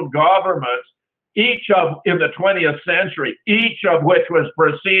their own governments, each of in the 20th century, each of which was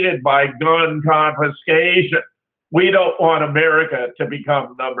preceded by gun confiscation. We don't want America to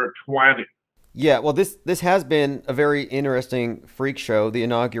become number 20. Yeah, well, this has been a very interesting freak show, the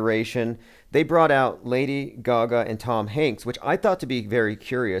inauguration. They brought out Lady Gaga and Tom Hanks, which I thought to be very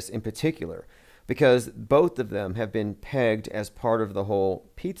curious in particular, because both of them have been pegged as part of the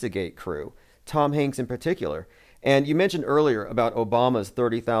whole Pizzagate crew, Tom Hanks in particular. And you mentioned earlier about Obama's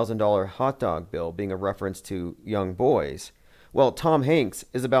 $30,000 hot dog bill being a reference to young boys. Well, Tom Hanks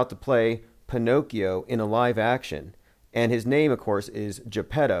is about to play Pinocchio in a live action, and his name, of course, is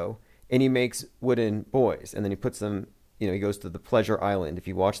Geppetto, and he makes wooden boys, and then he puts them, he goes to the Pleasure Island, if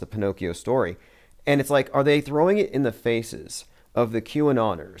you watch the Pinocchio story. And it's like, are they throwing it in the faces of the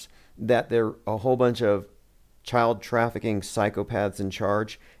QAnoners that they're a whole bunch of child trafficking psychopaths in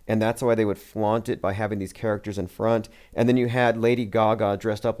charge, and that's why they would flaunt it by having these characters in front? And then you had Lady Gaga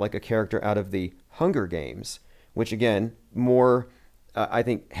dressed up like a character out of the Hunger Games, which again, more, I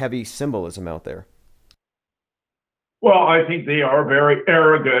think, heavy symbolism out there. Well, I think they are very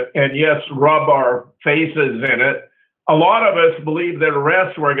arrogant and, yes, rub our faces in it. A lot of us believe that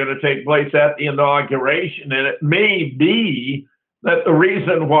arrests were going to take place at the inauguration, and it may be that the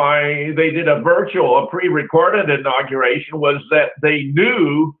reason why they did a pre-recorded inauguration was that they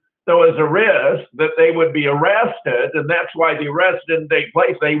knew there was a risk that they would be arrested, and that's why the arrest didn't take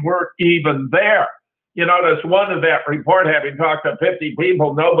place. They weren't even there. You notice one of that report, having talked to 50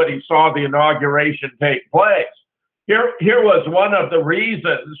 people, nobody saw the inauguration take place. Here was one of the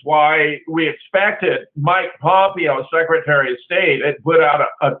reasons why we expected Mike Pompeo, Secretary of State, had put out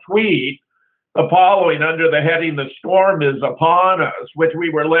a tweet, the following under the heading, "The storm is upon us," which we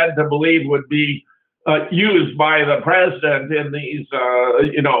were led to believe would be used by the president in these,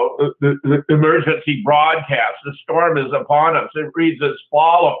 the emergency broadcasts. The storm is upon us. It reads as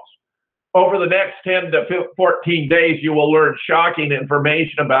follows. Over the next 10 to 14 days, you will learn shocking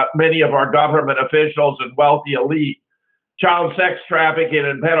information about many of our government officials and wealthy elite. Child sex trafficking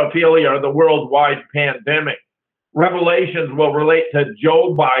and pedophilia are the worldwide pandemic. Revelations will relate to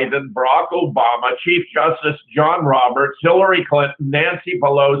Joe Biden, Barack Obama, Chief Justice John Roberts, Hillary Clinton, Nancy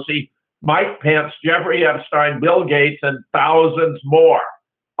Pelosi, Mike Pence, Jeffrey Epstein, Bill Gates, and thousands more.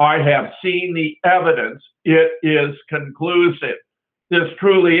 I have seen the evidence. It is conclusive. This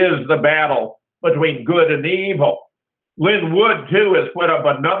truly is the battle between good and evil. Lynn Wood, too, has put up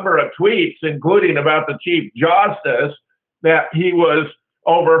a number of tweets, including about the Chief Justice, that he was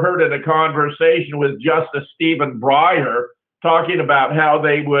overheard in a conversation with Justice Stephen Breyer, talking about how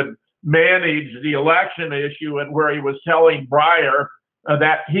they would manage the election issue, and where he was telling Breyer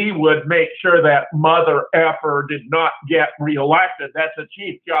that he would make sure that Mother Effer did not get reelected. That's the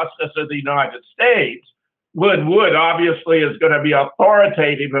Chief Justice of the United States. Lynn Wood obviously is going to be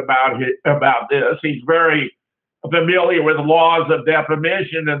authoritative about this. He's very familiar with laws of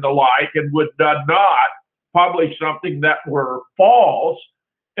defamation and the like, and would not publish something that were false,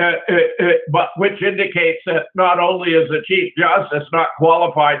 but which indicates that not only is the Chief Justice not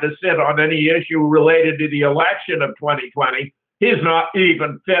qualified to sit on any issue related to the election of 2020, he's not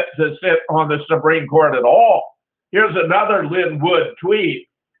even fit to sit on the Supreme Court at all. Here's another Lynn Wood tweet.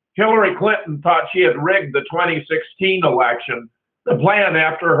 Hillary Clinton thought she had rigged the 2016 election. The plan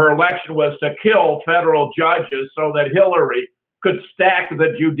after her election was to kill federal judges so that Hillary could stack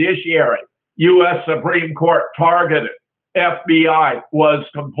the judiciary. U.S. Supreme Court targeted. FBI was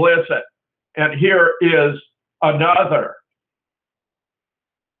complicit. And here is another.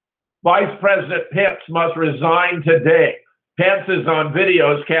 Vice President Pence must resign today. Pence is on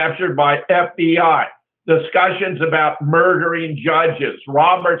videos captured by FBI. Discussions about murdering judges.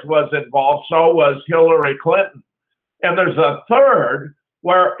 Roberts was involved, so was Hillary Clinton. And there's a third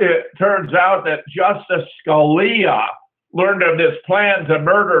where it turns out that Justice Scalia learned of this plan to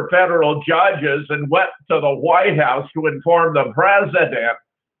murder federal judges and went to the White House to inform the president.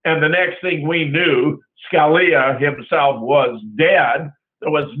 And the next thing we knew, Scalia himself was dead. There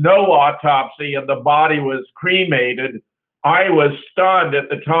was no autopsy and the body was cremated. I was stunned at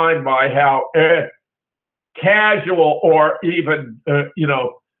the time by how casual or even,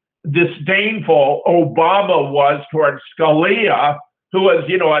 disdainful Obama was towards Scalia, who was,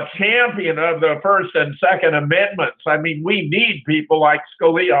 a champion of the First and Second Amendments. I mean, we need people like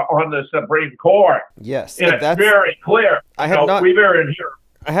Scalia on the Supreme Court. Yes, and it's very clear. I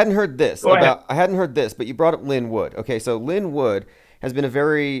hadn't heard this. I hadn't heard this, but you brought up Lynn Wood. Okay, so Lynn Wood has been a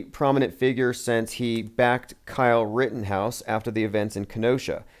very prominent figure since he backed Kyle Rittenhouse after the events in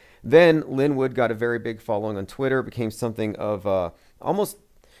Kenosha. Then Linwood got a very big following on Twitter, became something of almost,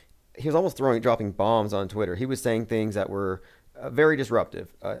 he was almost dropping bombs on Twitter. He was saying things that were very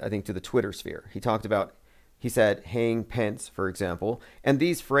disruptive, I think, to the Twitter sphere. He said, hang Pence, for example. And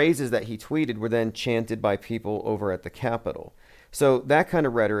these phrases that he tweeted were then chanted by people over at the Capitol. So that kind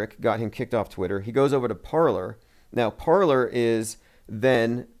of rhetoric got him kicked off Twitter. He goes over to Parler. Now, Parler is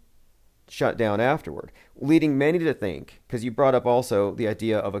then shut down afterward, leading many to think, because you brought up also the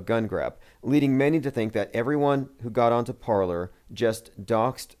idea of a gun grab, leading many to think that everyone who got onto Parler just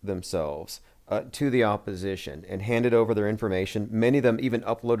doxed themselves to the opposition and handed over their information. Many of them even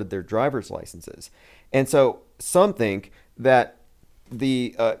uploaded their driver's licenses. And so some think that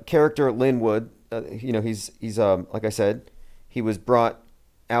the character Linwood, he's like I said, he was brought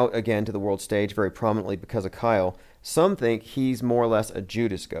out again to the world stage very prominently because of Kyle. Some think he's more or less a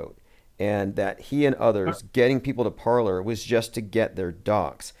Judas goat, and that he and others getting people to Parler was just to get their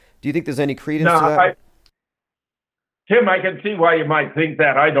docs. Do you think there's any credence to that? Tim, I can see why you might think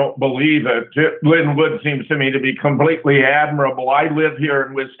that. I don't believe it. Linwood seems to me to be completely admirable. I live here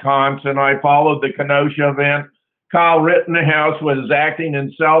in Wisconsin. I followed the Kenosha event. Kyle Rittenhouse was acting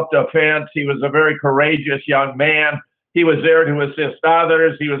in self-defense. He was a very courageous young man. He was there to assist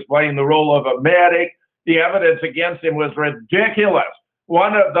others. He was playing the role of a medic. The evidence against him was ridiculous.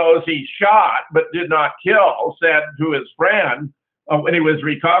 One of those he shot but did not kill said to his friend when he was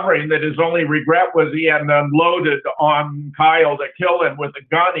recovering that his only regret was he hadn't unloaded on Kyle to kill him with the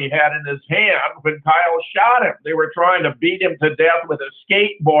gun he had in his hand when Kyle shot him. They were trying to beat him to death with a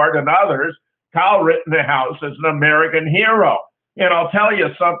skateboard and others. Kyle Rittenhouse is an American hero. And I'll tell you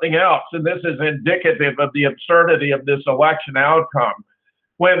something else, and this is indicative of the absurdity of this election outcome.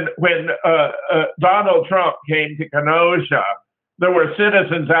 When Donald Trump came to Kenosha, there were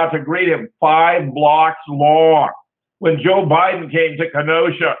citizens out to greet him 5 blocks long. When Joe Biden came to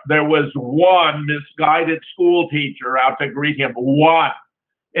Kenosha, there was one misguided school teacher out to greet him, one.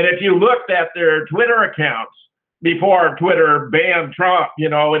 And if you looked at their Twitter accounts before Twitter banned Trump,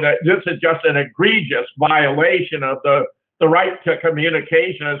 and this is just an egregious violation of the right to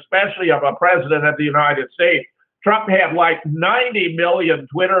communication, especially of a president of the United States. Trump had like 90 million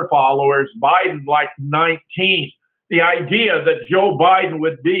Twitter followers, Biden like 19. The idea that Joe Biden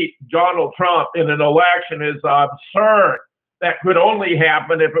would beat Donald Trump in an election is absurd. That could only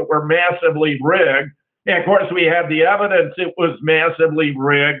happen if it were massively rigged. And of course, we have the evidence it was massively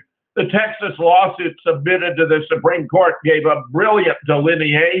rigged. The Texas lawsuit submitted to the Supreme Court gave a brilliant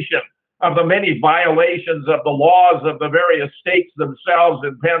delineation of the many violations of the laws of the various states themselves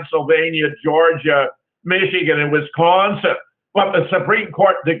in Pennsylvania, Georgia, Michigan, and Wisconsin. But the Supreme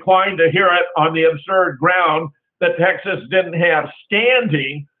Court declined to hear it on the absurd ground that Texas didn't have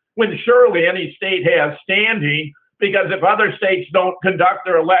standing, when surely any state has standing, because if other states don't conduct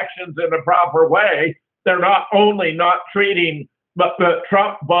their elections in a proper way, they're not only not treating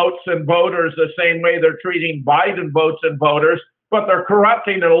Trump votes and voters the same way they're treating Biden votes and voters, but they're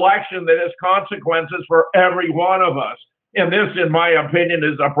corrupting an election that has consequences for every one of us. And this, in my opinion,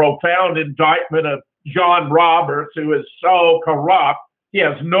 is a profound indictment of John Roberts, who is so corrupt. He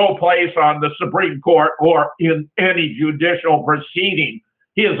has no place on the Supreme Court or in any judicial proceeding.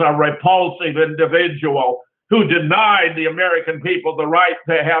 He is a repulsive individual who denied the American people the right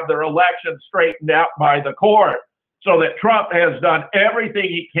to have their elections straightened out by the court. So that Trump has done everything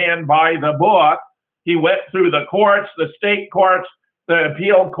he can by the book. He went through the courts, the state courts, the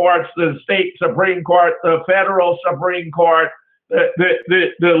appeal courts, the state Supreme Court, the federal Supreme Court,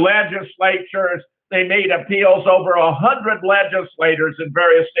 the legislatures. They made appeals. Over 100 legislators in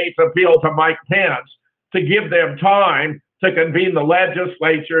various states appealed to Mike Pence to give them time to convene the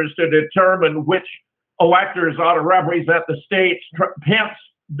legislatures to determine which electors ought to represent the states. Pence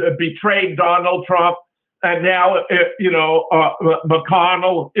betrayed Donald Trump, and now,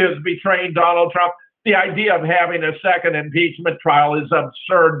 McConnell is betraying Donald Trump. The idea of having a second impeachment trial is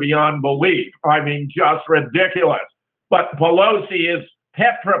absurd beyond belief. I mean, just ridiculous. But Pelosi is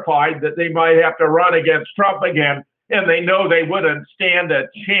petrified that they might have to run against Trump again, and they know they wouldn't stand a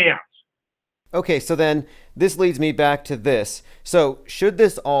chance. Okay, so then this leads me back to this. So should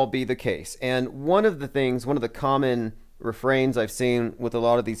this all be the case? And one of the common refrains I've seen with a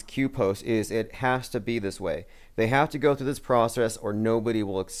lot of these Q posts is it has to be this way. They have to go through this process or nobody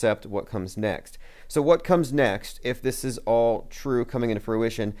will accept what comes next. So what comes next, if this is all true coming into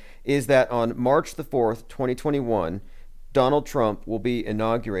fruition, is that on March the 4th, 2021, Donald Trump will be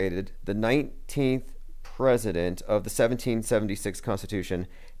inaugurated, the 19th president of the 1776 Constitution,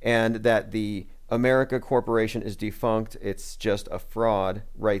 and that the America Corporation is defunct. It's just a fraud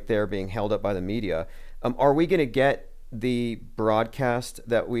right there being held up by the media. Are we going to get the broadcast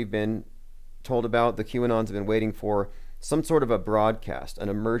that we've been told about, the QAnons have been waiting for some sort of a broadcast, an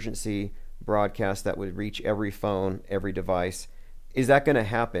emergency broadcast that would reach every phone, every device. Is that going to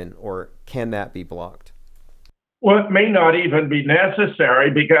happen, or can that be blocked? Well, it may not even be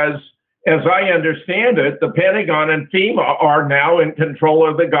necessary because, as I understand it, the Pentagon and FEMA are now in control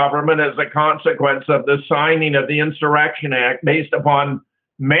of the government as a consequence of the signing of the Insurrection Act based upon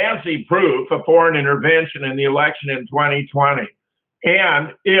massive proof of foreign intervention in the election in 2020.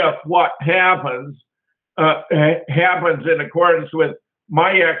 And if what happens happens in accordance with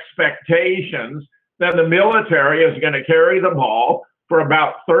my expectations, then the military is going to carry the ball for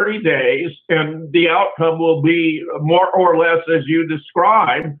about 30 days, and the outcome will be more or less as you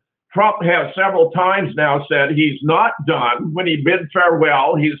described. Trump has several times now said he's not done. When he bid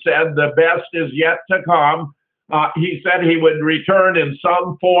farewell, he said the best is yet to come. He said he would return in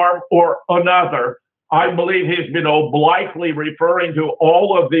some form or another. I believe he's been obliquely referring to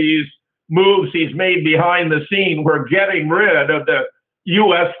all of these moves he's made behind the scene. We're getting rid of the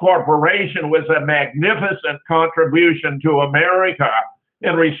U.S. corporation was a magnificent contribution to America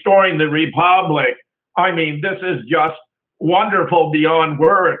in restoring the republic. I mean, this is just wonderful beyond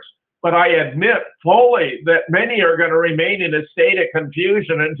words. But I admit fully that many are going to remain in a state of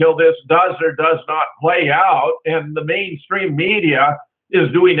confusion until this does or does not play out. And the mainstream media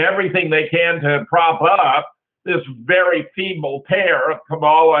is doing everything they can to prop up this very feeble pair of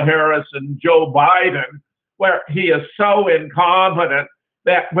Kamala Harris and Joe Biden, where he is so incompetent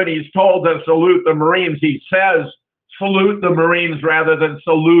that when he's told to salute the Marines, he says salute the Marines rather than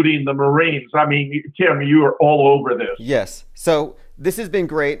saluting the Marines. I mean, Tim, you are all over this. Yes. So this has been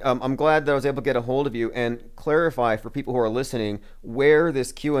great. I'm glad that I was able to get a hold of you and clarify for people who are listening where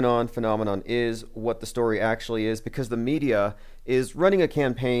this QAnon phenomenon is, what the story actually is, because the media is running a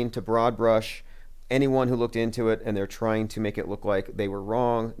campaign to broad brush anyone who looked into it, and they're trying to make it look like they were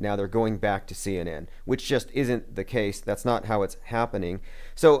wrong. Now they're going back to CNN, which just isn't the case. That's not how it's happening.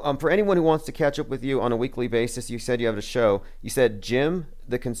 So for anyone who wants to catch up with you on a weekly basis, you said you have a show. You said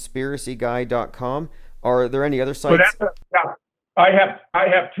JimTheConspiracyGuy.com. Are there any other sites? I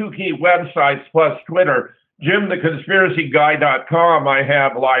have two key websites plus Twitter. JimTheConspiracyGuy.com. I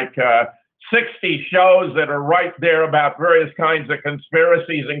have like 60 shows that are right there about various kinds of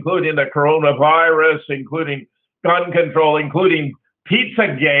conspiracies, including the coronavirus, including gun control, including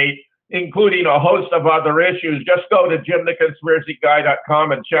Pizzagate, including a host of other issues. Just go to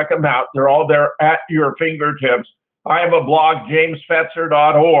JimTheConspiracyGuy.com and check them out. They're all there at your fingertips. I have a blog,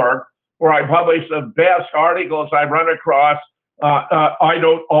 JamesFetzer.org, where I publish the best articles I run across. I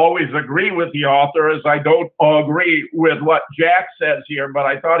don't always agree with the author, as I don't agree with what Jack says here, but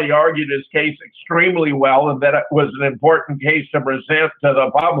I thought he argued his case extremely well, and that it was an important case to present to the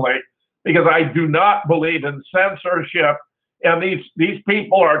public, because I do not believe in censorship. And these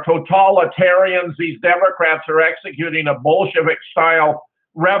people are totalitarians. These Democrats are executing a Bolshevik-style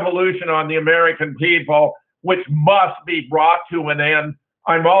revolution on the American people, which must be brought to an end.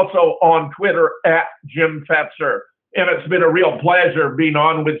 I'm also on Twitter at Jim Fetzer. And it's been a real pleasure being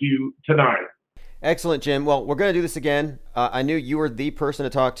on with you tonight. Excellent, Jim. Well, we're going to do this again. I knew you were the person to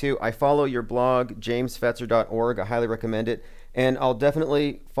talk to. I follow your blog, JamesFetzer.org. I highly recommend it. And I'll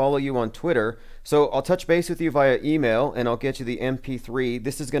definitely follow you on Twitter. So I'll touch base with you via email, and I'll get you the MP3.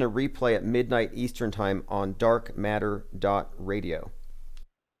 This is going to replay at midnight Eastern time on darkmatter.radio.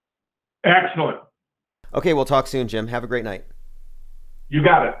 Excellent. Okay, we'll talk soon, Jim. Have a great night. You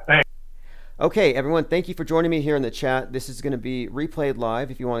got it. Thanks. Okay, everyone, thank you for joining me here in the chat. This is going to be replayed live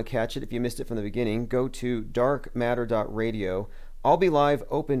if you want to catch it. If you missed it from the beginning, go to darkmatter.radio. I'll be live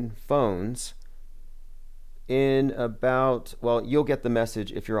open phones in about, well, you'll get the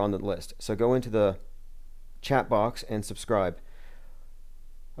message if you're on the list. So go into the chat box and subscribe.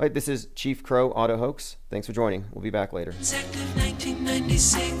 All right, this is Chief Crow Auto Hoax. Thanks for joining. We'll be back later.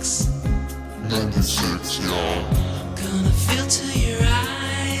 1996, y'all. Gonna filter your